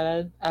add to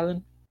that,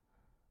 Alan?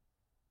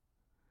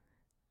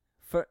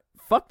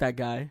 Fuck that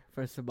guy.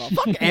 First of all,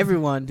 fuck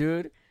everyone,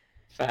 dude.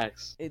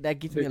 Facts. That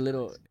gives me a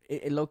little.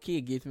 It low key.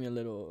 It gives me a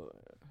little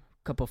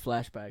couple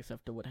flashbacks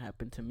after what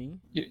happened to me.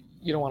 You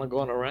don't want to go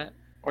on a rant,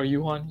 or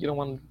you Juan? You don't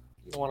want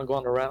to go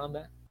on a rant on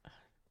that?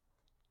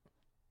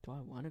 Do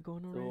I want to go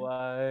on a Do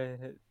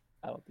rant?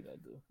 I don't think I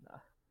do. Nah.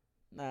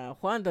 Nah,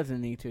 Juan doesn't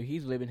need to.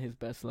 He's living his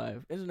best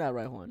life. Isn't that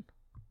right, Juan?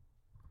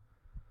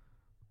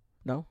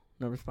 No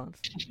response.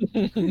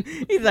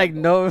 He's like,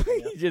 no.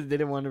 He just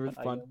didn't want to I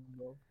respond. am,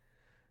 bro.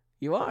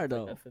 You are I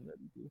though.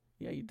 definitely do.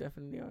 Yeah, you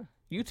definitely are.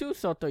 You too,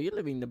 Soto. You're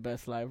living the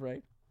best life,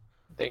 right?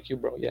 Thank you,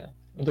 bro. Yeah,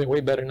 I'm doing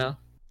way better now.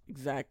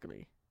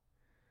 Exactly.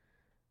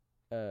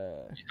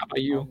 How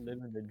about you? I'm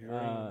living the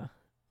dream.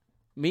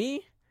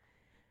 Me?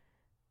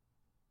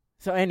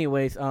 So,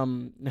 anyways, Oh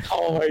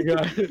my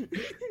god,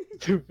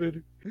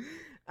 stupid.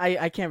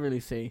 I can't really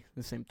say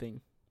the same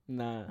thing.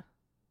 Nah,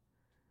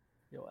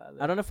 Yo, Alex.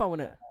 I don't know if I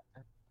wanna.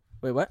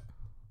 Wait, what?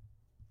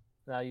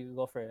 Nah, you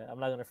go for it. I'm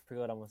not gonna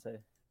forget what I'm gonna say.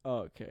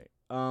 Okay.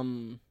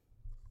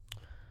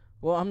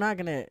 Well, I'm not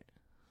gonna.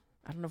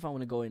 I don't know if I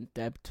want to go in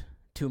depth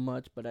too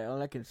much, but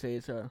all I can say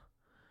is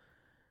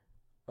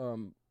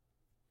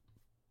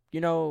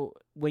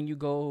when you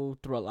go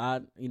through a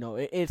lot,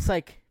 it's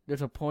like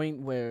there's a point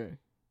where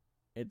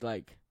it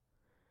like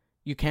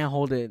you can't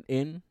hold it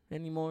in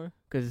anymore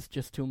because it's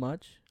just too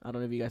much. I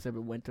don't know if you guys ever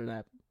went through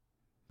that.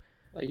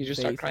 Like you just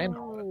start phase.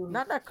 crying.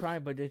 Not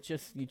crying, but it's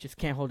just you just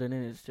can't hold it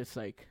in. It's just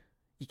like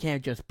you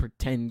can't just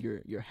pretend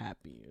you're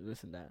happy or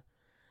this and that.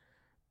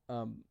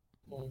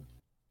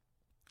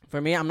 For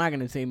me, I'm not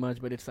gonna say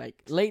much, but it's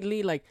like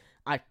lately, like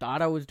I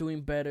thought I was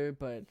doing better,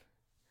 but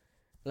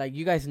like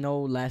you guys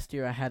know, last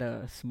year I had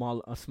a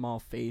small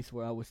phase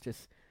where I was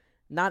just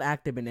not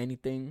active in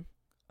anything.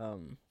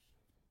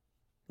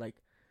 Like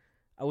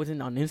I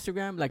wasn't on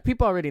Instagram. Like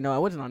people already know I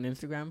wasn't on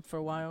Instagram for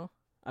a while.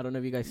 I don't know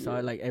if you guys saw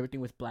it. Like everything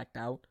was blacked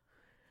out.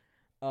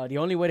 The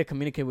only way to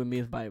communicate with me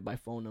is by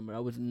phone number. I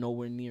was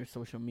nowhere near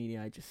social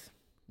media. I just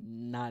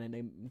not in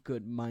a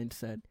good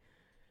mindset.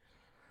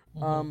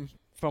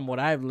 From what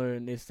I've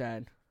learned is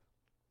that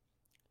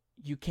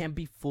you can't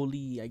be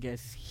fully, I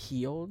guess,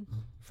 healed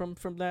from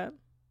that.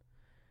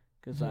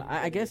 Because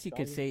I guess you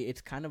could say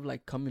it's kind of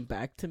like coming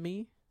back to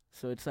me.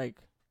 So it's like,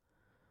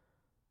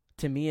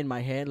 to me in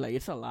my head, like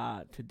it's a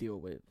lot to deal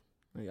with.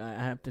 Like I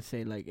have to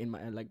say, like in my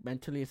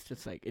mentally, it's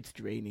just like it's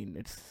draining.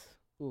 It's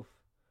oof.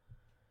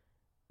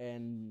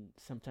 And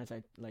sometimes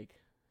I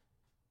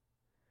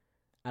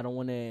don't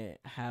want to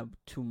have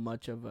too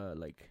much of a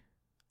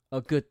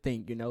good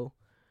thing,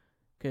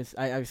 Because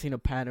I've seen a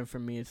pattern for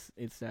me.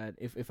 It's that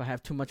if I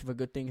have too much of a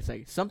good thing, it's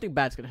like something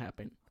bad's gonna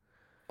happen,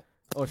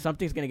 or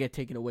something's gonna get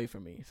taken away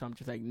from me. So I'm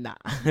just like, nah,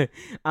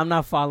 I'm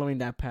not following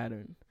that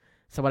pattern.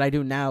 So what I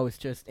do now is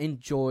just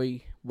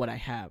enjoy what I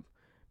have,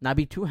 not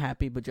be too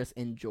happy, but just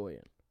enjoy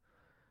it.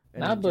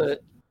 And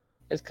but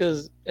it's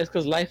because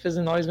life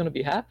isn't always gonna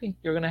be happy.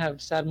 You're gonna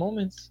have sad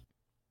moments.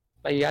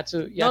 Like you have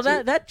to.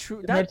 That's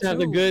true. You have to have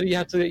the good. You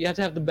have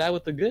to have the bad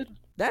with the good.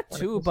 That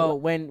too, but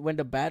when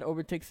the bad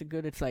overtakes the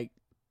good, it's like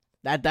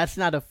that's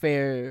not a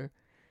fair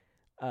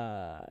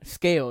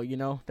scale,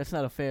 That's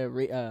not a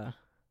fair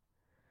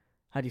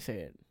how do you say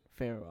it?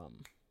 Fair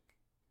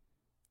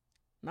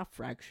not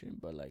fraction,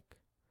 but like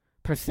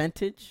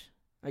percentage,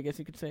 I guess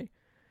you could say.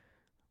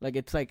 Like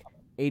it's like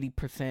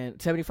 80%,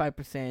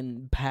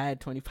 75%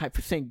 bad,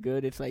 25%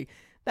 good. It's like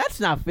that's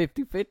not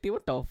 50-50.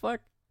 What the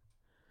fuck?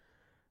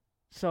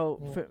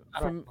 So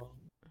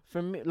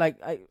for me, like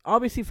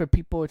obviously for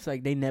people, it's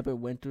like they never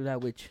went through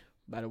that. Which,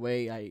 by the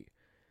way, I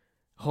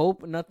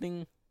hope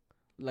nothing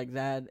like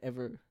that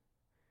ever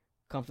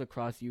comes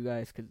across you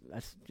guys, because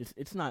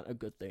it's not a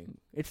good thing.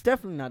 It's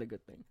definitely not a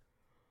good thing.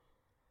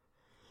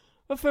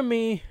 But for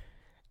me,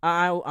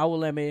 I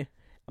will admit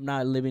I'm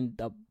not living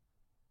the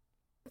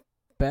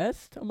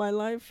best of my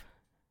life,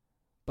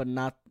 but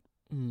not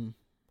can't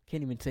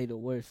even say the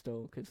worst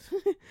though, because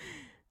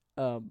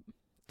um,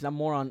 'cause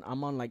I'm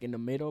on like in the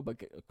middle,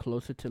 but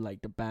closer to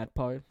like the bad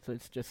part. So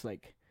it's just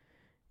like,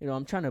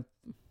 I'm trying to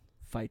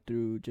fight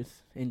through,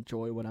 just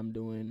enjoy what I'm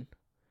doing,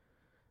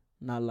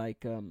 not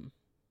like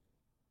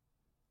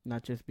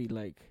not just be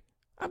like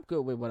I'm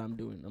good with what I'm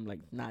doing. I'm like,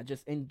 nah,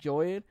 just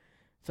enjoy it,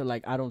 so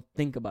like I don't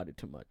think about it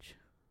too much.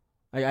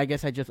 I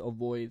guess I just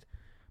avoid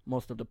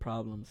most of the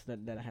problems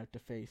that I have to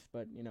face.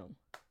 But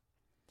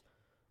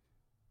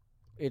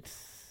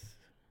it's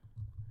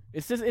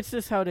it's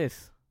just how it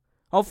is.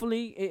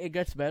 Hopefully it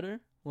gets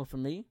better. Well, for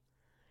me,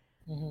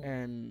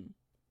 and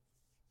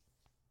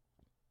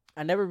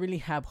I never really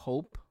have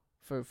hope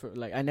for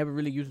like I never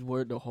really use the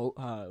word hope.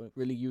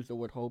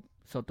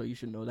 Soto, you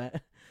should know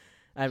that.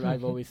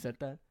 I've always said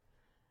that.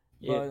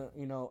 Yeah.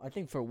 But I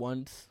think um,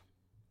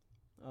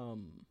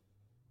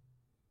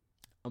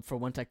 for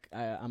once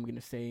I'm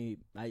gonna say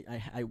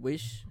I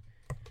wish,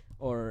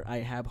 or I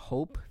have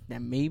hope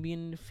that maybe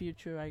in the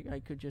future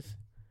I could just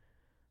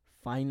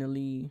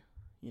finally,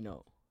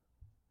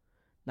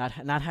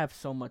 not have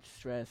so much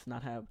stress,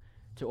 not have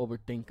to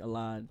overthink a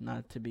lot,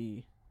 not to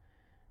be,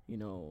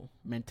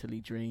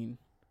 mentally drained.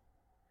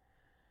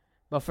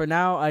 But for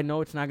now, I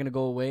know it's not gonna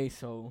go away.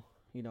 So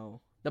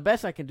the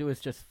best I can do is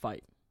just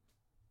fight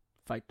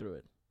through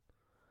it.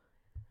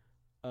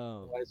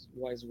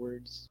 Wise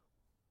words.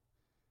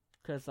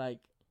 Cause like,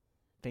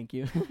 thank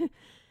you.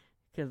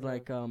 Cause Yeah.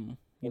 like It's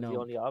the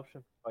only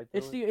option. Fight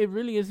it's through it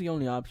really is the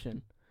only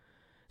option,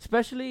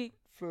 especially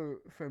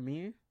for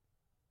me.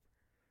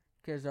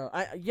 Cause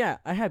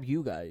I have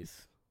you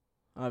guys,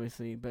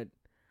 obviously, but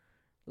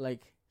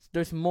like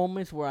there's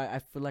moments where I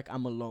feel like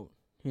I'm alone.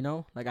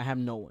 Like I have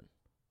no one.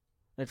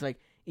 It's like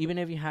even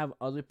if you have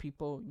other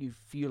people, you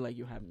feel like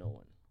you have no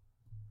one.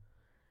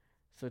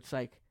 So it's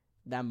like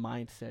that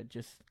mindset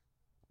just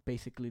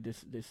basically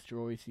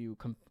destroys you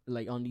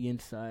like on the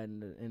inside,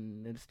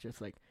 and it's just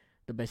like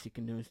the best you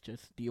can do is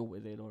just deal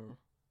with it, or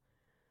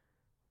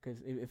because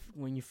if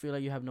when you feel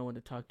like you have no one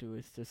to talk to,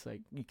 it's just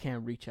like you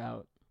can't reach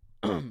out.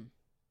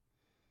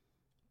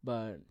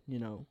 But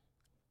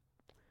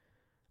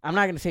I'm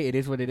not gonna say it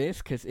is what it is,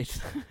 because it's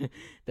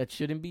that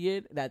shouldn't be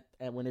it. That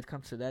when it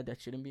comes to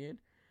that shouldn't be it.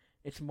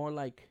 It's more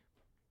like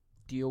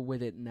deal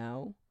with it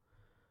now,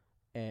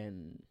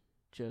 and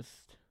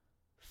just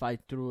fight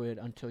through it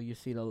until you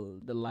see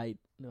the light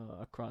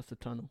across the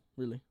tunnel.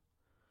 Really.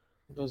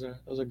 Those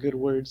are good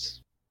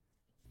words.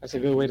 That's a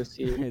good way to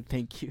see it.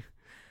 Thank you.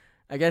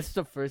 I guess it's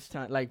the first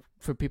time, like,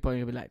 for people,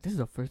 you'll be like, this is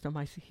the first time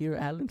I hear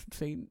Alan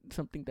say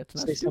something that's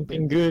not Say stupid.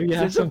 something good.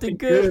 Yeah, Say something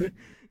good.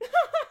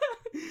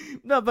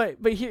 No, but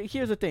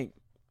here's the thing.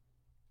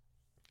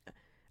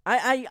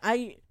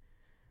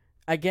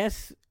 I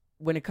guess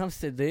when it comes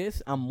to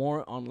this, I'm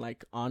more on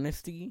like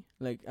honesty.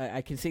 Like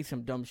I can say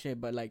some dumb shit,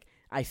 but like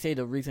I say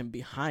the reason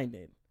behind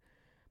it.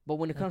 But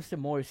when it comes to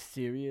more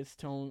serious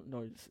tone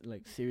or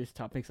like serious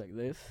topics like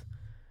this,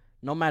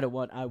 no matter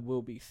what, I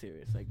will be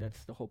serious. Like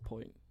that's the whole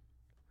point.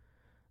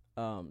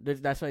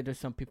 That's why there's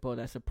some people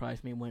that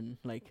surprise me when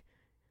like,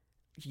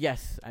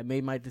 yes, I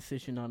made my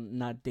decision on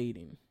not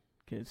dating,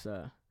 because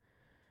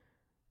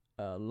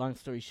long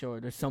story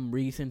short, there's some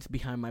reasons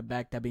behind my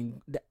back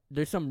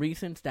there's some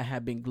reasons that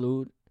have been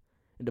glued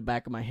in the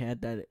back of my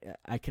head that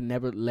I can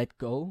never let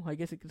go, I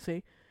guess you could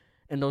say.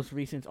 And those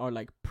reasons are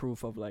like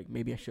proof of like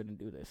maybe I shouldn't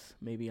do this.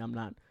 Maybe I'm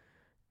not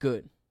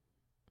good.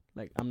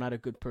 Like I'm not a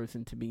good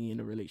person to be in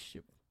a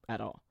relationship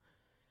at all.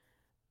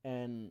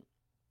 And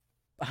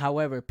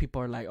however,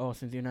 people are like, "Oh,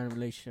 since you're not in a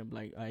relationship,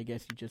 like I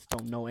guess you just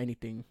don't know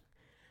anything."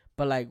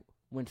 But like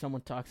when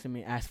someone talks to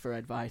me, asks for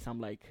advice,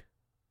 I'm like,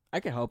 I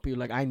can help you.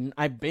 Like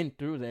I've been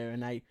through there,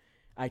 and I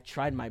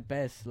tried my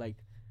best. Like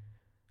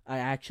I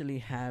actually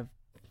have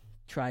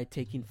tried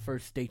taking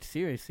first dates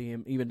seriously,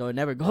 and even though it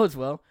never goes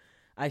well,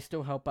 I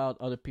still help out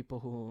other people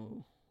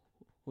who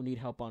need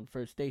help on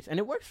first dates, and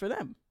it works for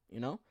them,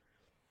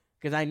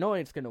 because I know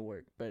it's gonna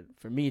work, but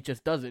for me it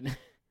just doesn't.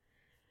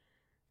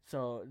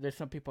 So there's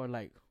some people are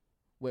like,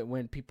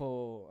 when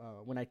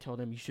people when I tell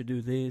them you should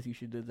do this, you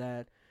should do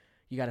that,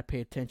 you gotta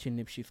pay attention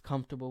if she's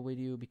comfortable with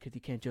you, because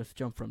you can't just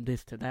jump from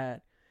this to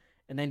that.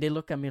 And then they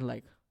look at me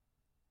like,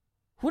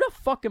 who the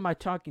fuck am I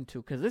talking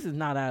to? Because this is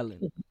not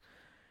Alan.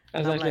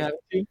 That's actually like,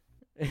 happened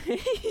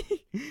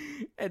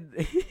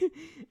and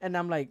and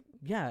I'm like,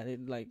 yeah,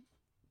 like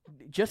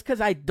just because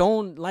I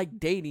don't like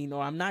dating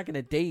or I'm not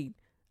gonna date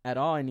at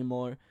all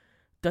anymore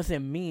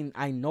doesn't mean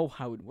I know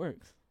how it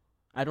works.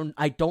 I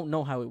don't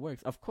know how it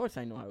works. Of course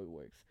I know how it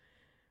works.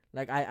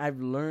 Like I've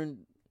learned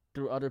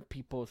through other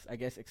people's, I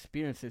guess,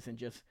 experiences, and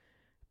just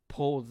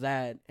pull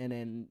that and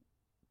then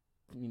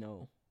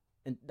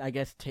and I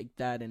guess take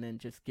that and then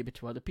just give it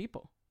to other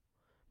people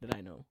that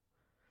I know.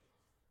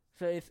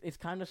 So it's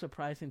kind of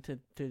surprising to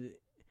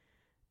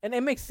and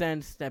it makes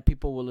sense that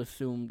people will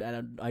assume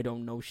that I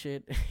don't know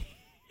shit.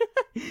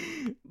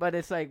 But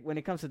it's like when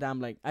it comes to that, I'm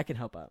like, I can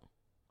help out.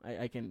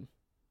 I can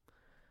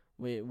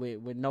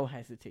with no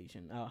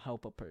hesitation. I'll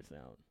help a person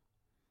out.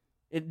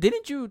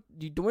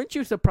 Weren't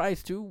you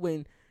surprised too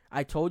when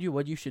I told you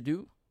what you should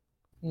do?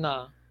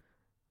 Nah.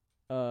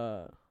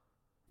 Nah,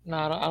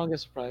 I don't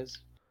get surprised.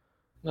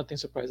 Nothing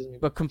surprises me.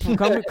 But come.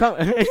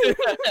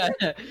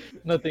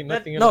 Nothing.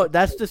 No,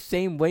 that's the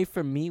same way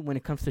for me when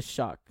it comes to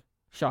shock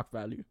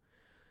value.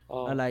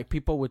 Oh, Like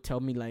people would tell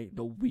me like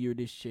the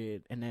weirdest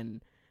shit, and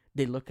then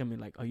they look at me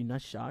like, "Are you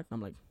not shocked?"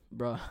 I'm like,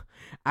 "Bro,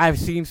 I've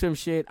seen some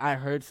shit. I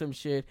heard some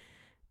shit.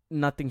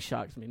 Nothing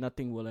shocks me.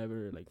 Nothing will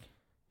ever like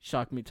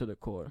shock me to the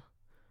core.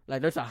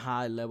 Like there's a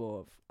high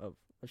level of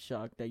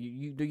shock that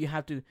you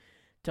have to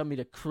tell me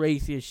the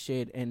craziest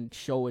shit and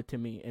show it to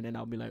me, and then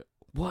I'll be like,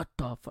 what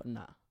the fuck?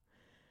 Nah,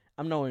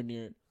 I'm nowhere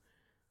near it.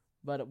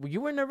 But you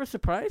were never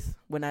surprised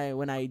when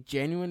I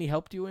genuinely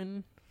helped you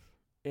in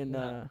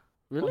Nah.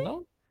 really?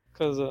 No,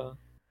 cause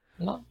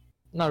no,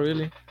 not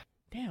really.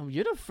 Damn,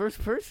 you're the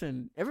first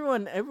person.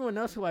 Everyone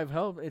else who I've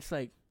helped, it's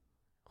like,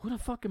 who the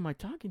fuck am I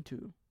talking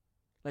to?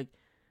 Like,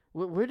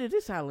 where did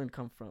this island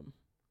come from?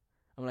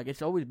 I'm like,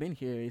 it's always been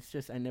here. It's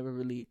just I never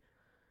really,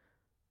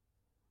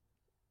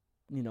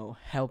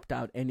 helped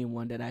out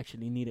anyone that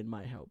actually needed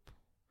my help,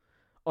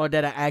 or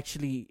that I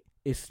actually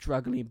is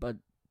struggling but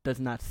does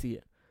not see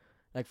it.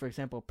 Like for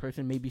example, a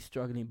person may be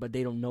struggling but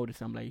they don't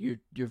notice. I'm like,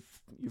 you're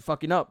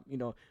fucking up.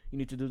 You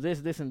need to do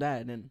this, and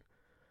that, and then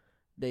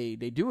they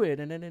do it,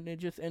 and then it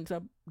just ends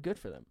up good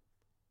for them.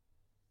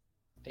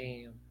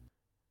 Damn.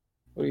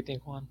 What do you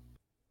think, Juan?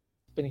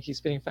 He's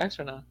spitting facts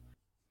or not?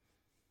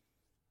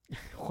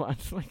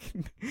 Juan's like,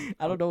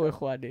 I don't know what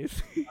Juan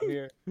is. I'm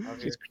here.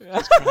 He's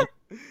crying.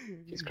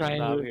 He's crying.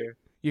 No, I'm here.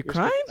 You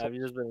crying? Have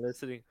you just been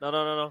listening? No,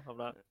 I'm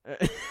not.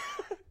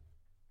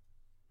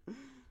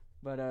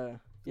 But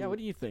yeah, what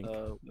do you think?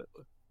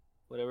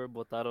 Whatever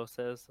Botaro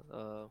says,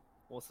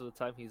 most of the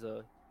time he's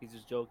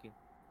just joking,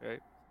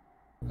 right?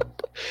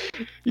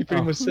 He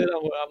pretty much said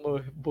I'm a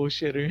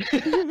bullshitter.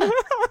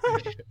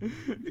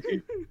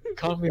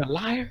 Call me a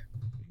liar.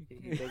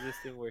 He does this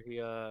thing where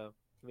he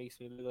makes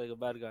me look like a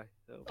bad guy.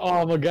 So.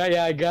 Oh my god,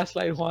 yeah, I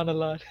gaslight Juan a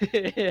lot.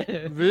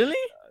 Really?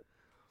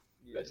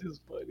 That's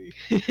just funny.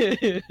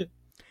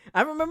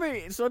 I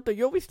remember Soto,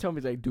 you always tell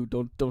me like, dude,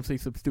 don't say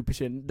some stupid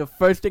shit. The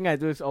first thing I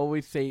do is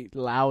always say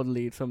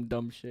loudly some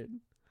dumb shit.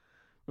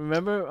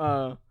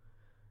 Remember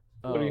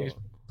What do you?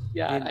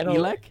 Yeah, I know.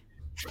 Elec?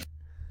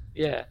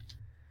 Yeah.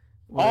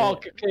 Where- Oh,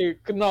 okay.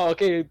 No,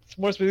 okay. It's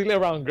more specifically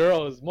around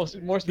girls. More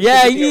specifically.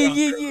 Yeah.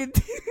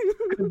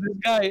 This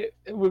guy,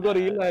 we go to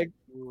Elec.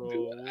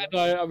 I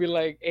know. I'll be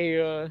like, hey,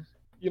 I'll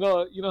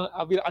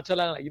tell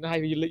him like, how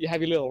you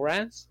have your little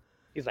rants.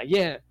 He's like,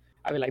 yeah.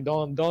 I mean, like,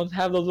 don't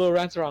have those little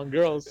rants around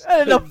girls.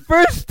 And the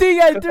first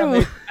thing I do.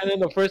 And then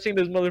the first thing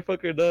this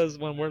motherfucker does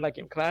when we're like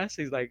in class,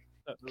 he's like,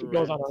 he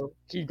goes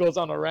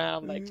on a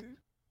rant. Like,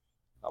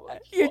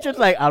 You're just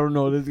like, I don't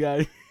know this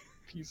guy.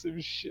 Piece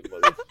of shit,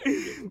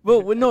 motherfucker.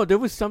 But no, there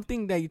was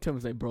something that you told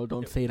me like, bro,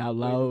 don't say it out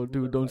loud,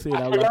 dude. Don't say it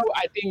out loud.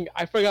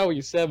 I forgot what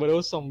you said, but it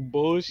was some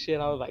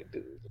bullshit. I was like,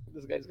 dude,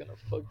 this guy's gonna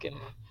fucking.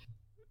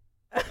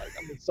 Like,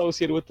 I'm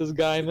associated with this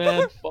guy,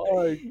 man.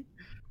 Fuck.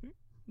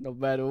 No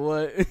matter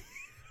what.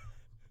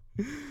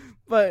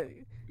 But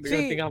they're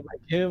gonna think I'm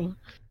like him.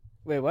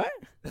 Wait, what?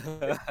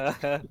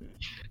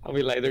 I'll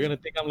be like, they're gonna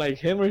think I'm like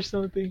him or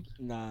something.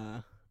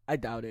 Nah, I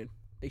doubt it.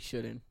 They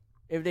shouldn't.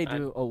 If they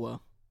do, oh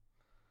well.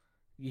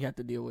 You have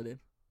to deal with it.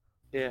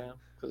 Yeah,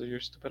 because of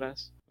your stupid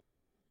ass.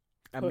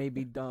 I may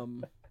be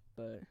dumb,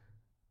 but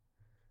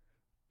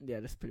yeah,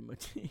 that's pretty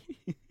much it.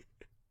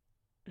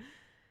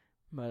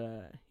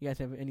 But you guys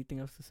have anything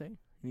else to say?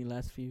 Any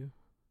last few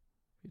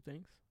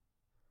things?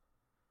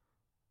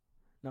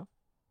 No.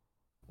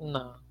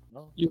 No.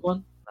 You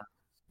won?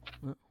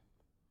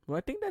 Well,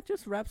 I think that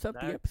just wraps up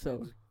the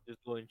episode.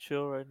 Just going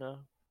chill right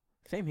now.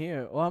 Same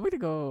here. Well, I'm gonna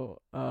go.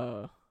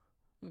 I'm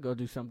gonna go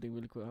do something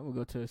really cool. I'm gonna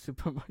go to a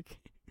supermarket.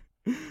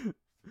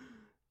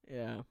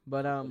 Yeah,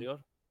 but I'm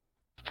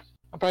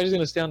probably just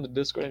gonna stay on the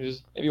Discord and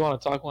just if you want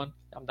to talk one,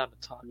 I'm down to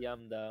talk. Yeah,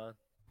 I'm down.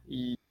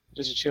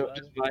 Just chill.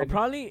 Just I'll vibe.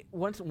 probably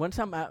once we're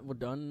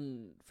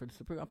done for the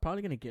super. I'm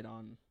probably gonna get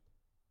on.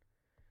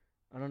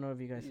 I don't know if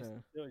you guys.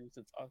 You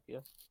should talk, yeah.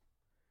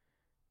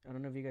 I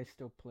don't know if you guys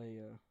still play.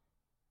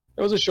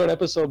 It was a short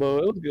episode,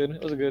 but it was good.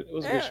 It was a good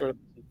short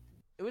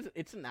episode.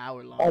 It's an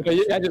hour long.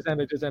 Okay, yeah, just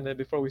end it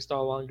before we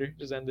stall longer.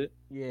 Just end it.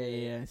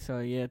 Yeah. So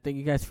yeah, thank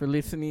you guys for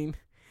listening.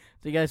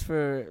 Thank you guys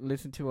for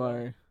listening to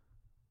our.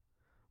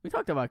 We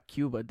talked about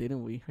Cuba,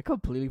 didn't we? I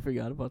completely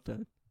forgot about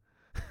that.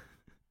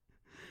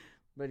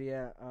 But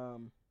yeah,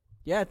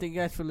 thank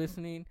you guys for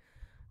listening.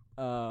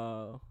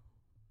 Yeah,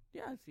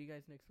 see you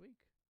guys next week.